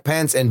is Mike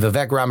Pence and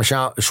Vivek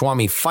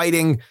Ramaswamy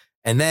fighting,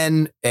 and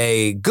then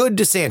a good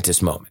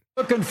DeSantis moment.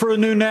 Looking for a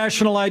new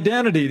national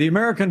identity. The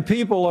American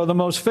people are the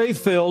most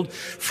faith-filled,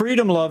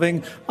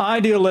 freedom-loving,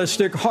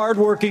 idealistic,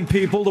 hardworking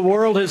people the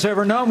world has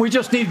ever known. We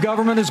just need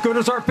government as good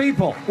as our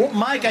people. Well,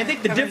 Mike, I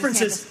think the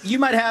difference is you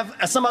might have,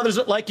 some others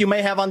like you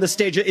may have on the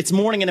stage, it's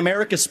Morning in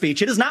America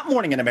speech. It is not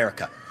Morning in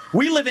America.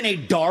 We live in a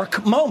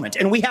dark moment,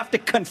 and we have to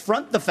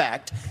confront the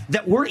fact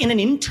that we're in an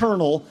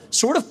internal,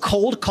 sort of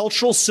cold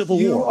cultural civil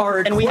war. You are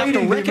and we have to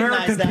equating the recognize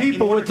American that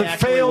people with the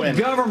failed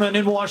government. government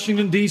in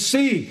Washington,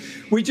 D.C.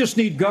 We just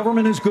need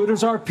government as good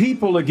as our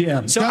people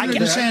again. So, let me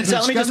just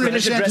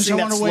finish addressing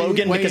that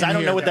slogan, because I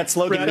don't know what that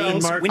slogan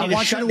means. We need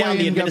to shut down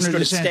the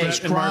administrative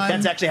state.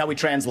 That's actually how we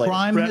translate it.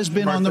 Crime has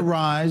been on the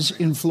rise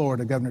in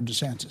Florida, Governor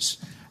DeSantis.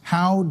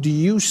 How do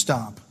you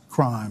stop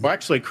crime? Well,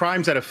 actually,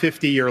 crime's at a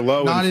 50-year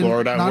low in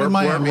Florida.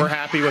 We're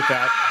happy with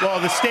that. Well,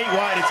 the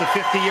statewide, it's a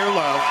 50-year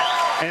low.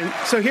 And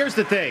so here's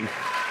the thing.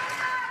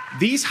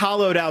 these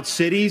hollowed out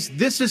cities,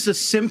 this is a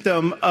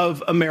symptom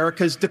of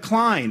America's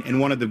decline. And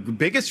one of the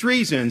biggest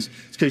reasons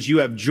is because you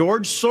have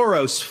George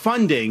Soros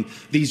funding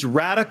these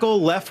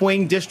radical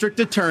left-wing district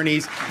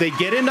attorneys. They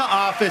get into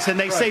office and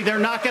they say they're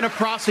not going to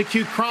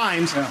prosecute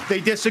crimes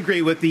they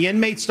disagree with. The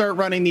inmates start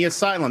running the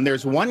asylum.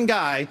 There's one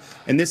guy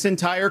in this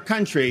entire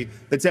country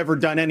that's ever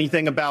done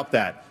anything about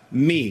that.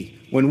 Me.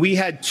 When we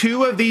had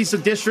 2 of these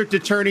district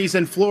attorneys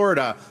in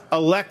Florida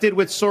elected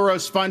with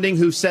Soros funding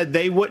who said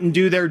they wouldn't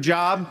do their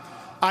job,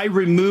 I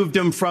removed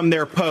them from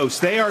their posts.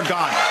 They are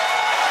gone.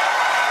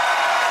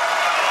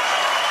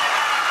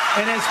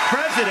 And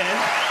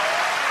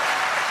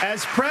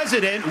as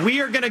president,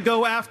 we are going to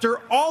go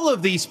after all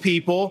of these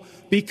people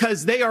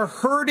because they are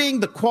hurting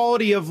the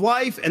quality of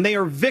life and they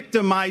are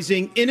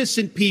victimizing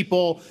innocent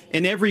people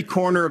in every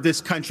corner of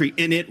this country.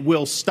 And it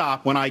will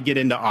stop when I get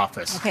into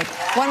office. Okay,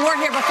 one more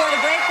here before the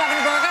break,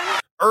 Governor Bergen.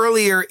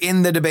 Earlier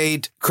in the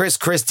debate,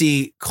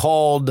 Christie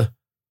called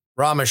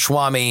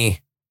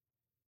Ramaswamy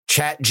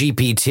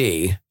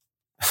ChatGPT.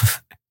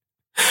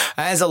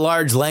 As a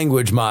large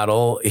language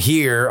model,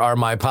 here are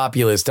my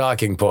populist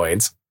talking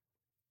points.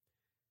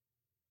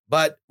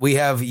 But we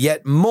have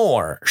yet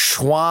more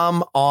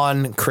Schwam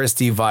on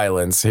Christie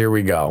violence. Here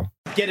we go.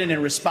 Get in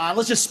and respond.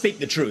 Let's just speak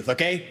the truth,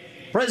 okay?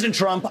 President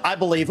Trump, I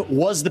believe,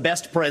 was the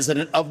best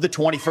president of the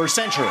 21st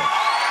century.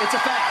 It's a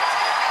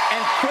fact.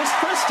 And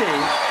Christie,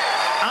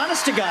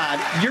 honest to God,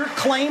 your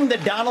claim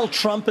that Donald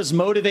Trump is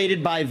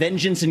motivated by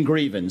vengeance and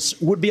grievance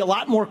would be a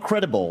lot more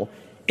credible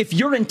if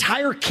your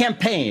entire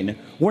campaign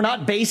were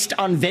not based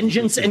on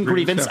vengeance and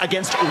grievance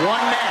against one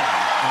man.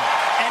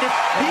 And if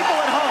people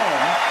at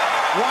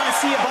home want to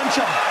see a bunch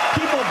of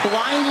people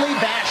blindly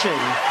bashing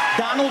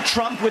Donald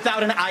Trump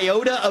without an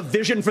iota of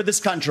vision for this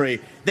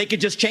country, they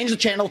could just change the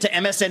channel to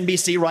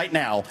MSNBC right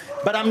now.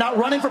 But I'm not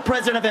running for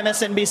president of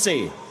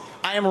MSNBC.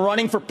 I am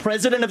running for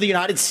president of the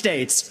United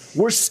States.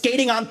 We're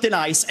skating on thin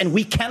ice, and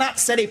we cannot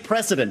set a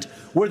precedent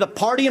where the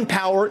party in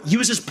power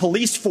uses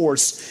police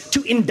force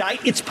to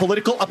indict its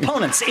political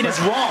opponents. It is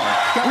wrong.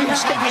 We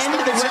have to end the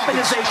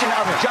weaponization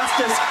of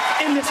justice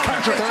in this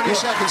country. 30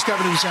 seconds,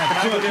 Governor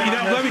DeSantis. Look,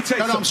 let me take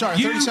No, I'm sorry.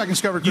 30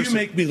 seconds, Governor Christie. You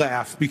make me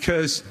laugh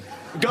because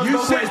you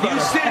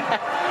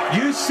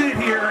sit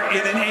here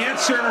in an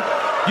answer.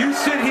 You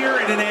sit here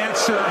in an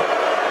answer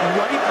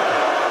right.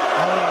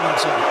 Hold on one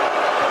second.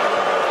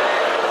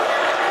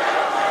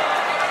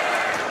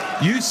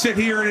 You sit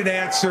here in an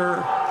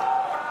answer.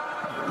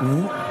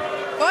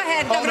 Go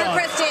ahead, Governor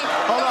Christie.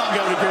 Hold on,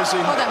 Governor Christie.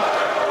 Hold on.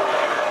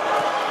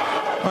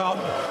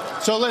 Well,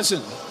 so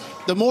listen,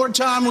 the more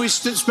time we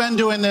spend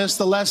doing this,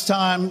 the less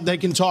time they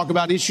can talk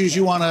about issues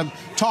you want to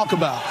talk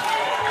about.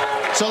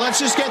 So let's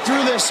just get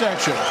through this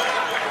section.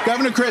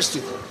 Governor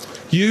Christie.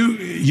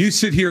 You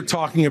sit here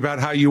talking about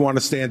how you want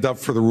to stand up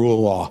for the rule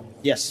of law.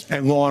 Yes.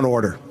 And law and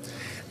order.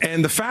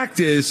 And the fact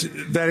is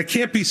that it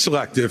can't be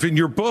selective. In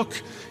your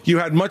book, you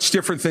had much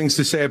different things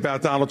to say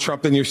about Donald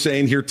Trump than you're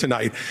saying here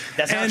tonight.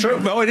 That's not true.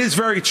 Well, it is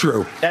very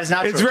true. That is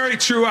not true. It's very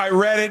true. I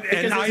read it,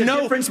 because and I there's know.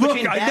 a difference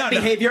between bad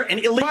behavior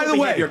and illegal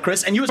behavior,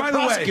 Chris. And you as a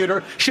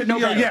prosecutor should know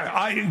better.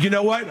 Yeah, you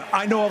know what?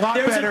 I know a lot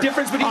better. There's a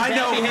difference between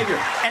bad behavior.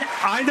 And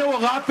I know a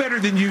lot better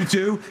than you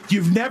do.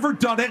 You've never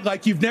done it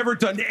like you've never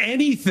done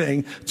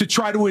anything to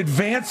try to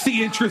advance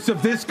the interests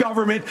of this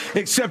government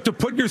except to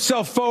put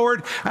yourself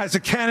forward as a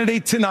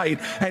candidate tonight.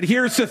 And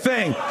here's the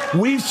thing.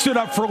 We've stood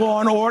up for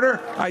law and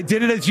order. I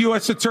did it as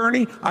U.S.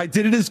 attorney. I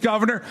did it as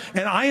governor.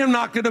 And I am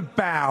not going to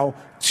bow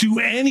to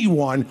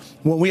anyone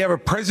when we have a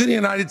president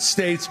of the United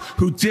States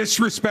who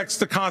disrespects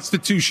the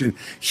Constitution.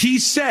 He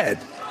said,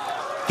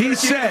 your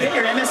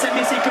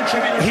MSNBC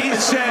contributor. He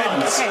said,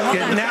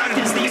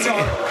 these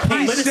are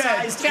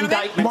politicized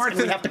indictments, Martha,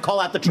 and we have to call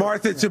out the truth.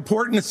 Martha, it's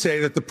important to say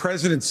that the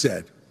president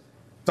said,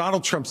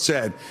 Donald Trump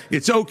said,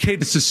 it's okay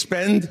to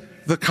suspend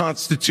the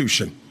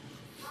Constitution.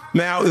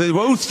 Now, the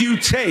oath you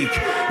take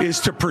is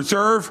to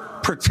preserve,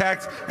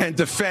 protect, and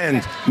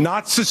defend,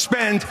 not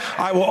suspend.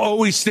 I will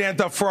always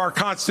stand up for our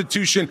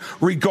Constitution,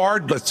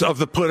 regardless of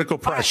the political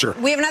pressure.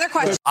 We have another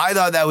question. I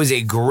thought that was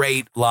a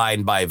great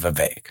line by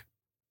Vivek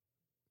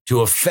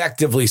to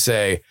effectively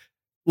say,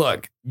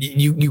 look,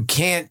 you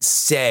can't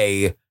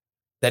say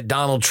that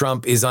Donald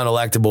Trump is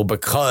unelectable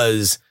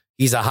because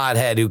he's a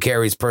hothead who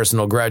carries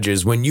personal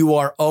grudges when you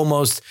are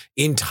almost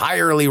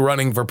entirely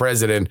running for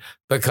president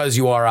because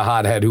you are a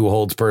hothead who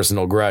holds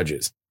personal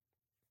grudges.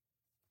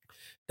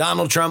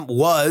 Donald Trump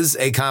was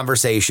a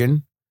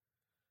conversation,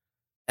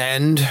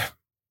 and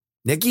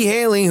Nikki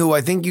Haley, who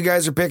I think you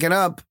guys are picking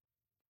up,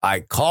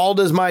 I called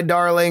as my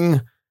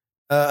darling,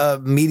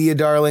 media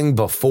darling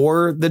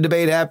before the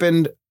debate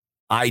happened.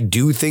 I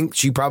do think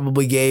she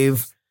probably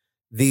gave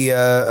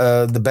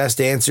the best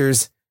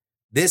answers.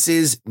 This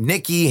is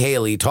Nikki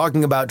Haley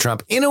talking about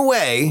Trump in a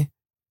way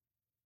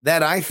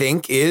that I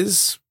think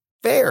is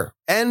fair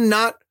and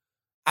not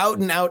out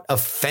and out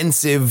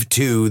offensive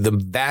to the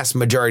vast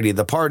majority of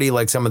the party,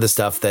 like some of the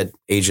stuff that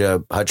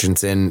Asia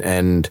Hutchinson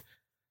and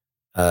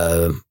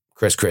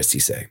Chris Christie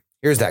say.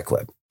 Here's that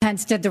clip.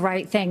 Pence did the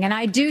right thing. And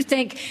I do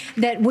think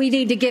that we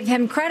need to give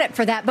him credit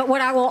for that. But what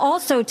I will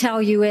also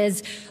tell you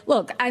is,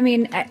 look, I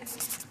mean,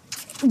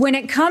 when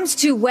it comes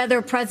to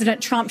whether President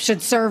Trump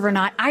should serve or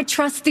not, I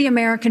trust the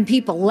American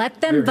people.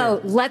 Let them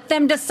vote. Let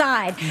them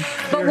decide.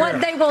 But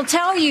what they will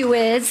tell you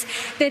is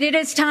that it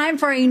is time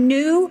for a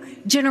new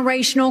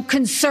generational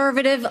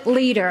conservative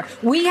leader.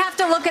 We have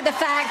to look at the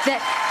fact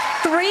that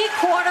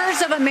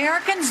 3/4 of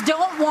Americans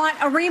don't want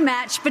a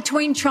rematch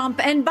between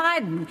Trump and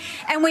Biden.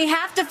 And we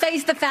have to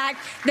face the fact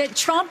that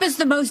Trump is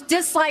the most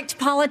disliked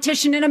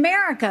politician in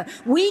America.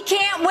 We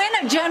can't win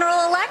a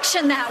general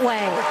election that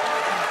way.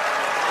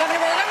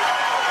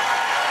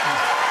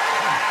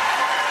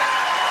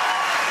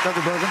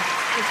 Governor Bergen?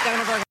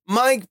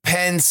 Mike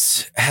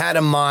Pence had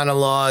a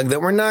monologue that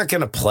we're not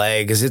going to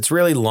play because it's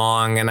really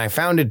long, and I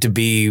found it to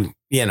be,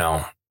 you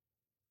know,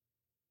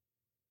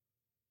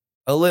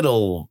 a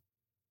little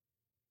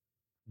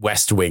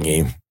West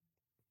Wingy.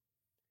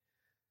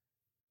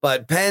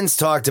 But Pence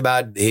talked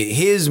about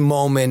his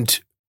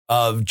moment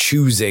of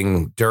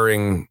choosing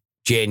during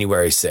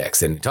January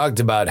 6th. And he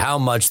talked about how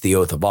much the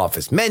oath of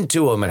office meant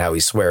to him and how he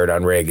swore it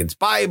on Reagan's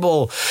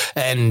Bible,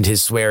 and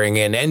his swearing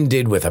in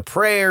ended with a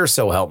prayer.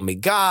 So help me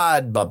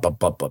God, blah, blah,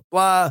 blah, blah,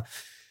 blah.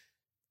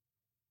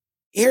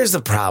 Here's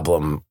the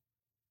problem.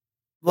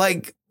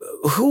 Like,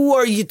 who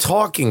are you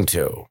talking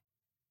to?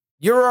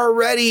 You're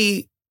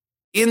already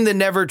in the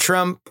never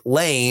Trump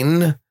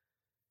lane.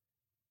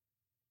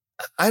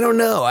 I don't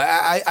know.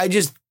 I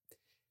just,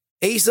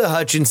 Asa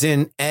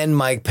Hutchinson and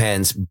Mike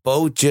Pence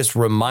both just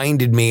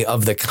reminded me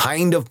of the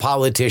kind of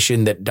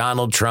politician that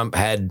Donald Trump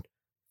had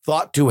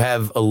thought to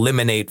have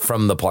eliminate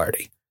from the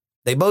party.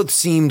 They both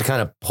seemed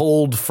kind of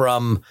pulled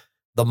from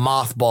the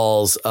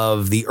mothballs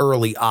of the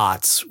early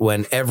aughts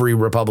when every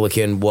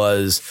Republican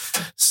was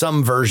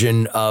some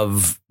version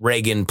of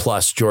Reagan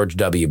plus George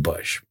W.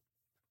 Bush.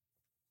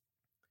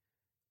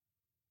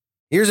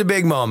 Here's a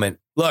big moment.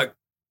 Look,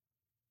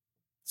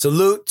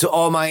 salute to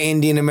all my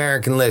Indian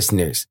American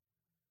listeners.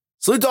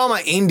 Salute to all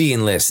my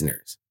Indian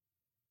listeners.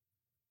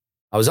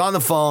 I was on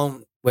the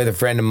phone with a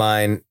friend of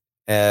mine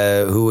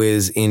who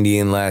is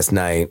Indian last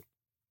night.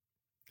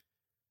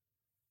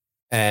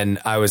 And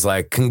I was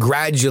like,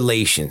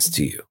 congratulations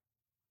to you.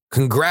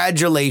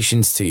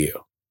 Congratulations to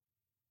you.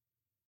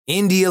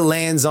 India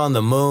lands on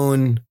the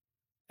moon,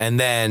 and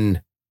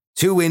then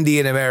 2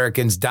 Indian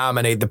Americans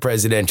dominate the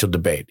presidential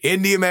debate.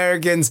 Indian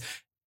Americans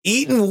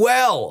eating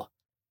well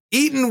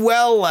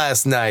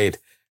last night.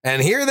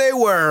 And here they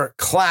were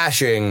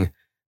clashing.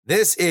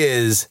 This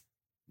is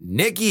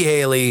Nikki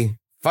Haley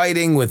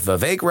fighting with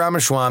Vivek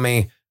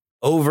Ramaswamy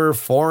over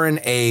foreign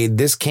aid.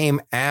 This came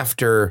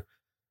after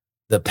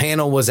the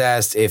panel was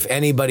asked if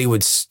anybody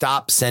would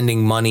stop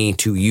sending money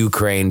to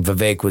Ukraine.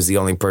 Vivek was the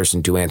only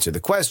person to answer the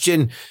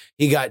question.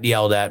 He got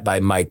yelled at by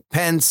Mike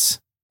Pence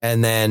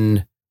and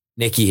then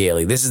Nikki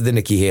Haley. This is the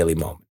Nikki Haley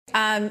moment.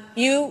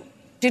 You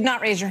did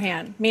not raise your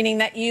hand, meaning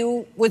that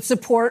you would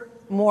support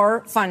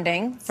more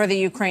funding for the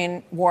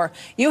Ukraine war.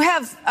 You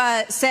have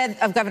said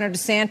of Governor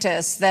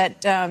DeSantis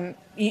that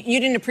you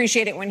didn't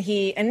appreciate it when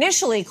he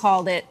initially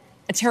called it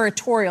a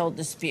territorial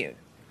dispute.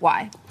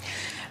 Why?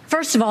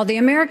 First of all, the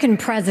American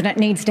president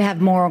needs to have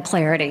moral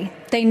clarity.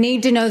 They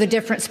need to know the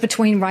difference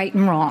between right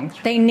and wrong.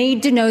 They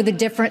need to know the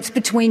difference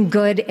between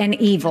good and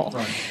evil.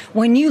 Right.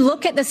 When you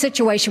look at the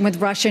situation with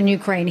Russia and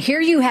Ukraine,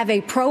 here you have a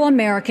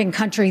pro-American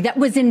country that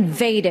was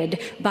invaded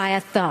by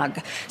a thug.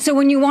 So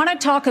when you want to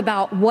talk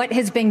about what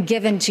has been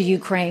given to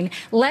Ukraine,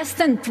 less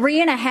than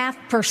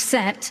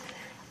 3.5%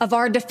 of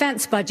our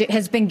defense budget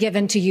has been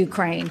given to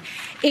Ukraine.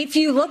 If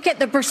you look at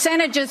the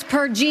percentages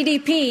per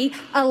GDP,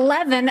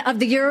 11 of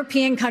the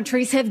European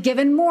countries have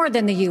given more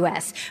than the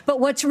U.S. But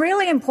what's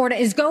really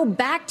important is go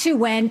back to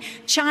when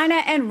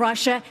China and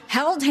Russia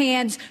held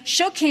hands,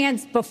 shook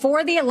hands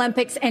before the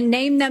Olympics, and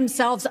named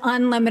themselves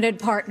unlimited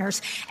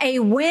partners. A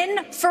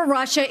win for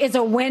Russia is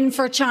a win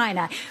for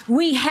China.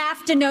 We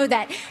have to know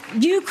that.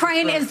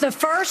 Ukraine is the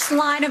first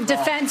line of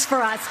defense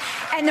for us.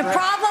 And the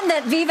problem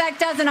that Vivek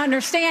doesn't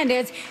understand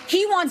is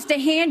he wants to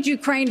hand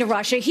Ukraine to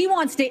Russia. He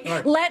wants to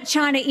let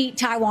China eat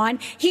Taiwan.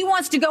 He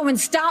wants to go and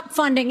stop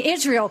funding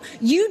Israel.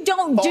 You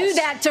don't do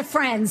that to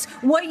friends.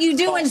 What you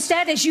do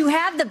instead is you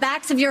have the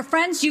backs of your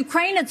friends.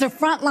 Ukraine is the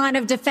front line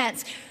of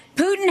defense.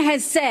 Putin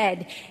has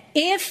said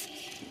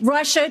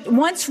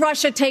once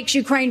Russia takes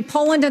Ukraine,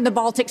 Poland and the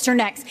Baltics are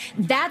next.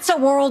 That's a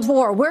world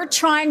war. We're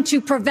trying to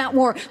prevent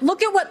war.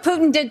 Look at what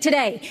Putin did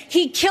today.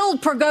 He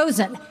killed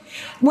Prigozhin.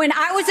 When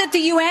I was at the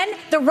UN,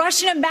 the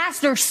Russian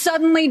ambassador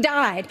suddenly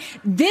died.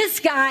 This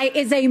guy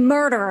is a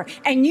murderer,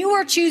 and you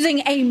are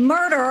choosing a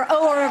murderer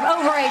over a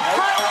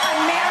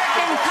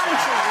pro-American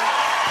country.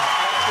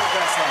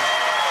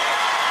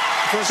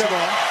 First of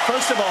all,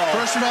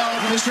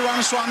 Mr.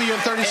 Ramaswamy, you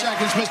have 30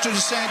 seconds. Mr.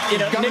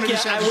 DeSantis, Nikki,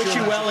 I wish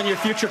you well in your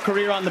future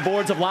career on the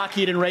boards of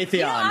Lockheed and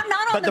Raytheon. I'm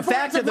not on the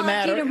boards of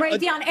Lockheed and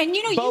Raytheon. And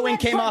Boeing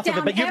came off of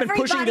it, but you've been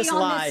pushing this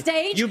lie.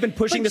 You've been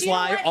pushing this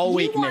lie all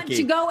week, Nikki. You want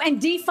to go and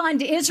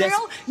defund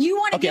Israel? You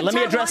want to okay, let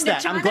me address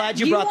that. I'm glad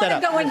you brought that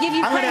up. I'm going to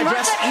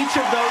address each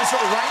of those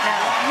right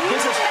now.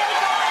 This is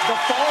the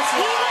false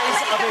lie. eyes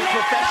of a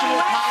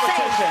professional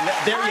politician.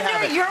 There you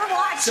have it. Your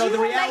watch, so the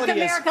reality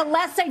make America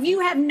less safe. You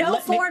have no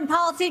foreign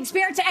policy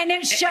experience, and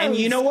it shows. And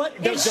you know what?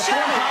 The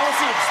foreign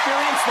policy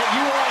experience that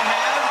you all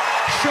have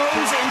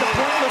shows in the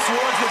pointless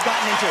wars we've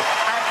gotten into.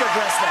 I have to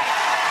address that.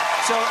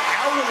 So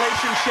our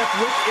relationship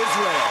with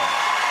Israel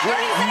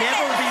will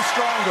never be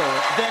stronger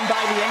than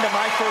by the end of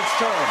my first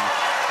term.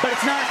 But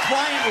it's not a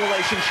client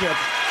relationship.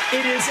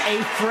 It is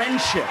a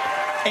friendship.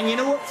 And you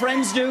know what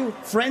friends do?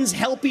 Friends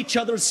help each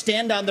other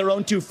stand on their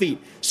own 2 feet.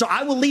 So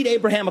I will lead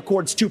Abraham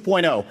Accords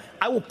 2.0.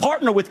 I will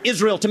partner with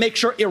Israel to make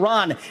sure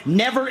Iran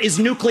never is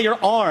nuclear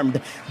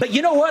armed. But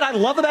you know what I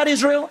love about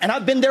Israel? And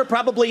I've been there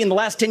probably in the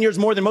last 10 years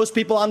more than most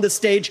people on this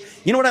stage.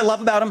 You know what I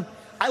love about them?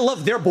 I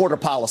love their border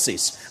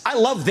policies. I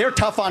love their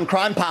tough on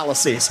crime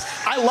policies.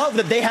 I love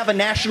that they have a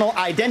national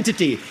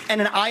identity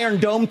and an iron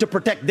dome to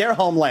protect their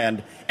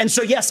homeland. And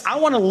so, yes, I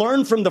want to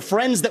learn from the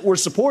friends that we're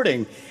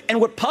supporting. And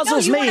what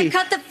puzzles me is,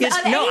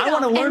 I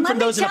want to learn from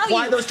those and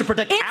apply those to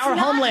protect our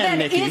homeland,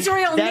 Nikki.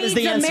 Israel that is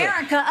the needs answer.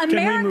 America.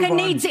 America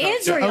needs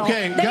Israel.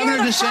 Okay, Governor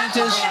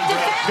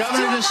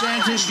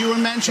DeSantis, you were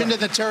mentioned in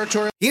the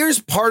territorial. Here's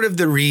part of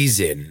the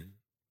reason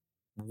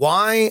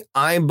why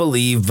I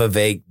believe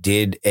Vivek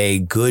did a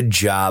good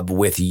job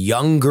with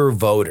younger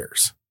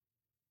voters.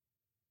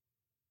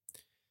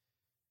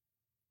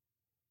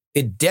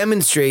 It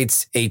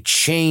demonstrates a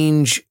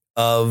change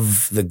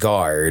of the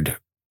guard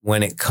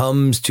when it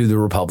comes to the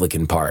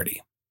Republican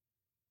Party.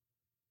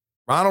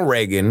 Ronald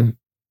Reagan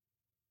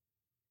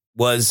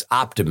was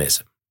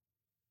optimism,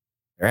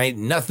 right?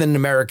 Nothing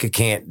America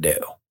can't do.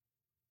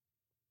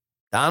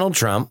 Donald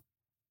Trump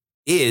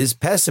is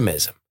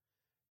pessimism.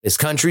 This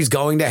country's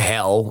going to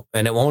hell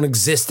and it won't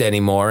exist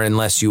anymore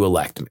unless you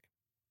elect me.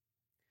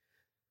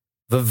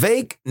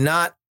 Vivek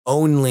not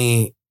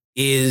only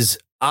is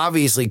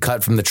obviously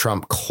cut from the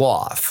Trump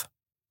cloth,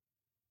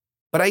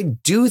 but I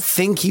do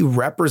think he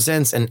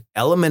represents an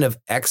element of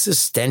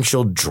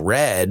existential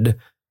dread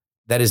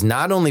that is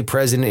not only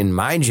present in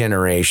my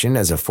generation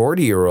as a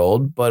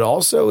 40-year-old, but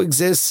also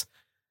exists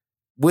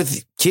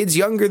with kids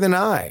younger than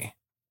I.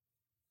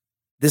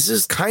 This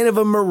is kind of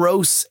a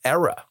morose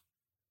era.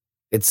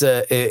 It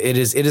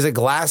is a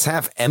glass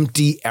half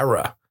empty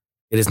era.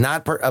 It is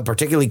not a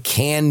particularly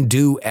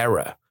can-do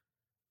era.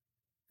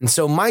 And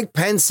so Mike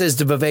Pence says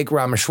to Vivek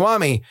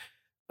Ramaswamy,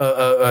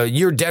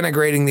 you're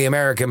denigrating the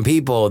American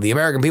people. The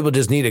American people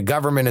just need a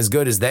government as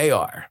good as they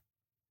are.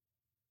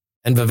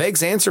 And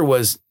Vivek's answer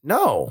was,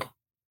 no,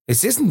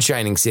 this isn't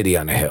Shining City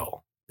on a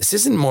Hill. This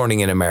isn't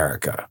Morning in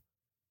America.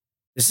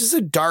 This is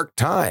a dark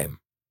time,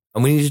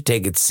 and we need to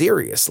take it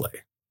seriously.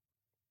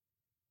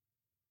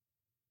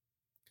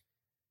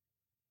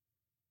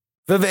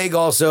 Vivek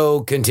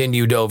also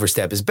continued to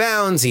overstep his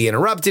bounds. He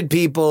interrupted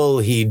people.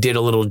 He did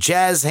a little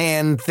jazz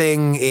hand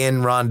thing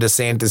in Ron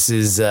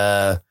DeSantis's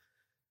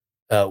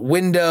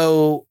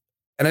window.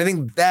 And I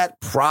think that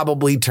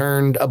probably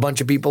turned a bunch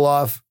of people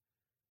off.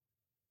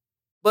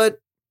 But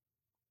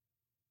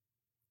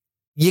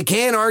you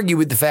can't argue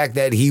with the fact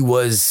that he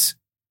was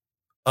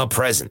a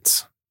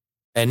presence.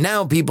 And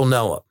now people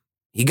know him.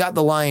 He got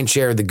the lion's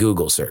share of the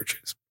Google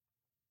searches.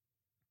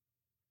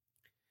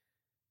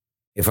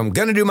 If I'm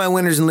going to do my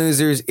winners and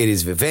losers, it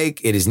is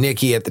Vivek, it is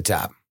Nikki at the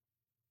top.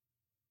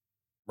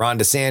 Ron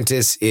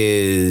DeSantis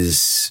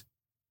is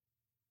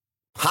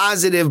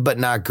positive, but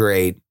not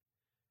great.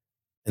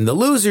 And the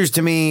losers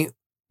to me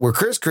were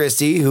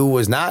Christie, who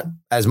was not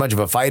as much of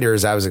a fighter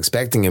as I was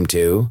expecting him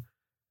to,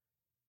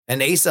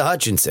 and Asa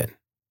Hutchinson.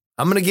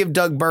 I'm going to give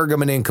Doug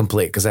Burgum an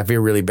incomplete because I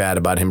feel really bad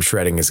about him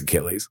shredding his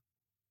Achilles.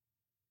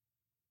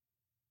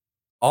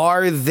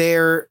 Are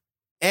there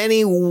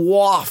any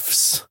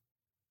wafts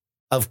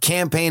of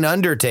campaign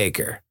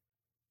Undertaker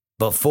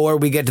before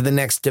we get to the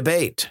next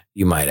debate,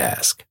 you might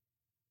ask?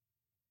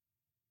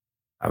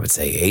 I would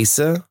say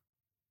Asa.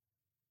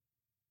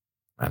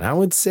 And I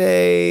would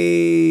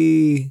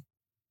say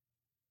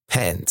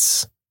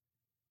Pence,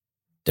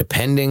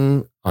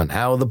 depending on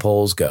how the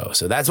polls go.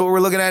 So that's what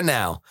we're looking at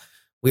now.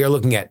 We are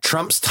looking at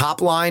Trump's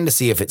top line to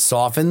see if it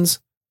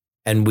softens.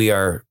 And we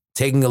are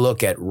taking a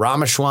look at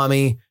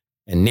Ramaswamy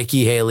and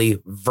Nikki Haley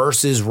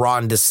versus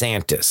Ron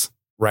DeSantis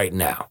right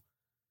now.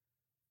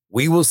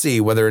 We will see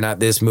whether or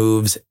not this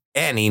moves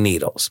any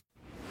needles.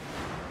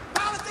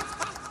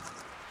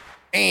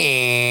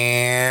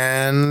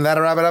 And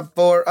that'll wrap it up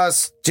for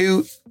us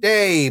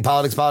today.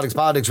 Politics,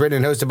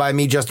 written and hosted by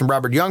me, Justin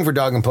Robert Young, for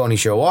Dog and Pony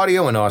Show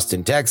Audio in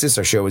Austin, Texas.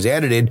 Our show was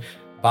edited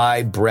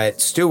by Brett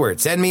Stewart.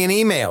 Send me an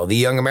email,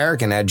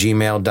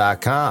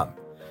 theyoungamerican@gmail.com.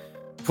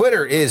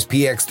 Twitter is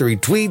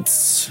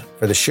PX3Tweets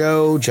for the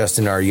show,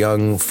 Justin R.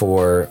 Young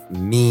for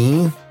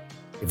me.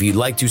 If you'd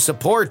like to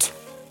support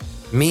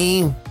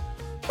me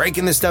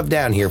breaking this stuff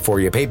down here for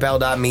you,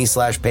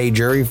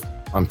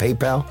 paypal.me/payjury on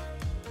PayPal.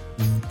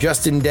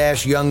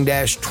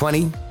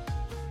 Justin-Young-20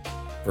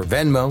 for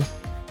Venmo.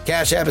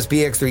 Cash App is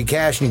PX3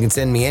 Cash, and you can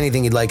send me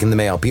anything you'd like in the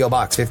mail. P.O.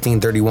 Box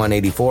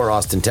 153184,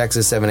 Austin,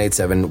 Texas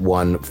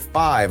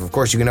 78715. Of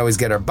course, you can always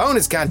get our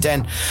bonus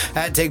content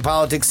at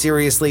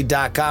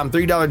TakePoliticsSeriously.com.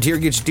 $3 tier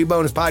gets you 2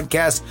 bonus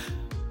podcasts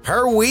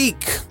per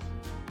week.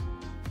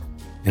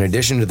 in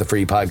addition to the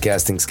free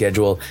podcasting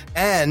schedule.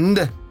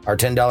 And our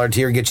 $10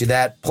 tier gets you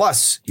that,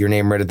 plus your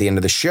name read at the end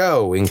of the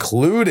show,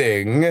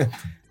 including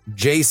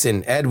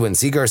Jason, Edwin,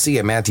 C.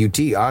 Garcia, Matthew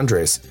T.,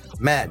 Andres,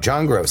 Matt,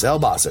 John Gross, El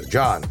Basso,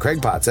 John,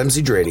 Craig Potts,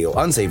 MC Radio,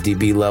 Unsafe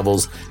DB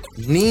Levels,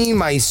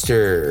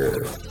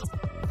 Niemeister,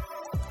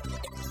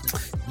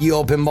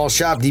 Yo Pinball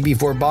Shop,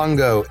 DB4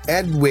 Bongo,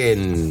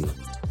 Edwin,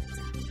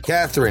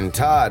 Catherine,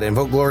 Todd, and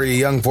Vote Gloria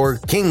Young for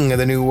King of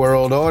the New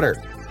World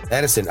Order.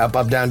 Edison, Up,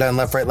 Up, Down, Down,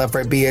 Left,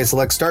 Right, BA,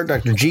 Select, Start,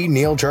 Dr. G,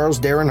 Neil, Charles,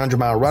 Darren, 100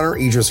 Mile Runner,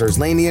 Idris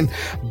Erslanian,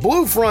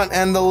 Blue Front,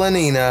 and the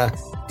Lenina,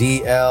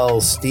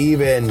 DL,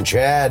 Steven,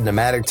 Chad,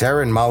 Pneumatic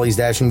Terran, Molly's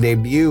Dashing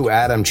Debut,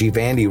 Adam, Chief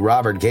Andy,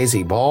 Robert,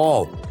 Casey,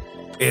 Paul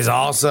is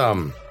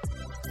awesome.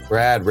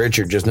 Brad,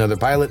 Richard, Just Another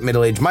Pilot,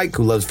 Middle-Aged Mike,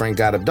 Who Loves Frank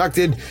Got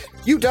Abducted,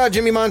 Utah,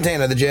 Jimmy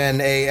Montana, The Gen,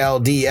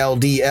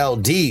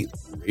 ALDLDLD,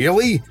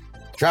 Really?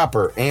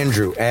 Chopper,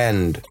 Andrew,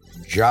 and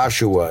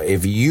Joshua.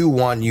 If you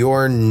want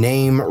your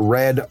name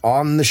read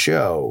on the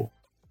show,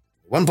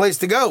 one place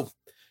to go,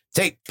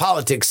 take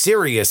politics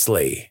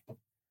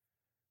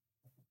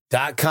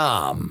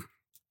seriously.com.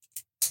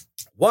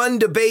 One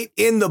debate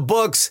in the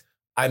books.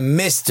 I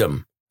missed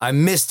him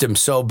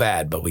so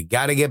bad, but we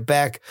got to get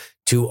back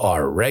to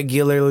our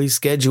regularly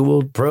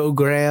scheduled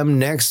program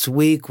next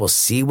week. We'll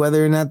see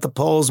whether or not the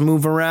polls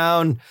move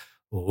around.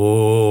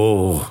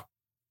 Oh,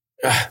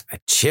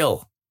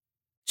 chill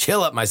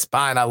up my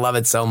spine. I love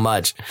it so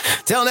much.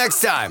 Till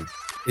next time,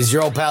 is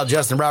your old pal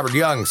Justin Robert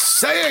Young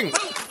saying,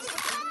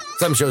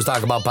 some shows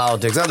talk about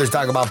politics, others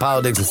talk about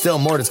politics, and still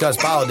more discuss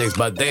politics,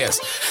 but this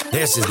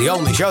is the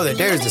only show that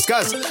dares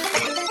discuss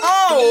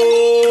all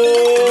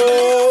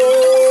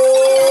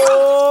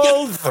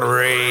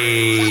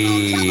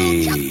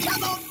three.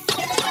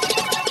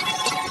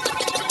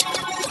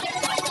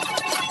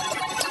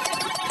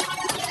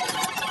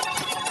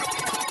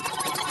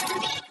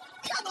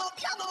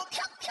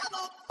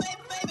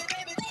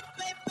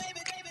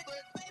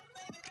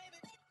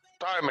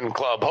 Diamond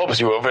Club hopes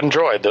you have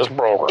enjoyed this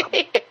program.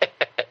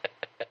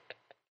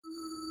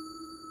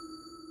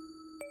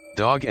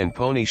 Dog and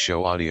Pony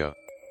Show audio.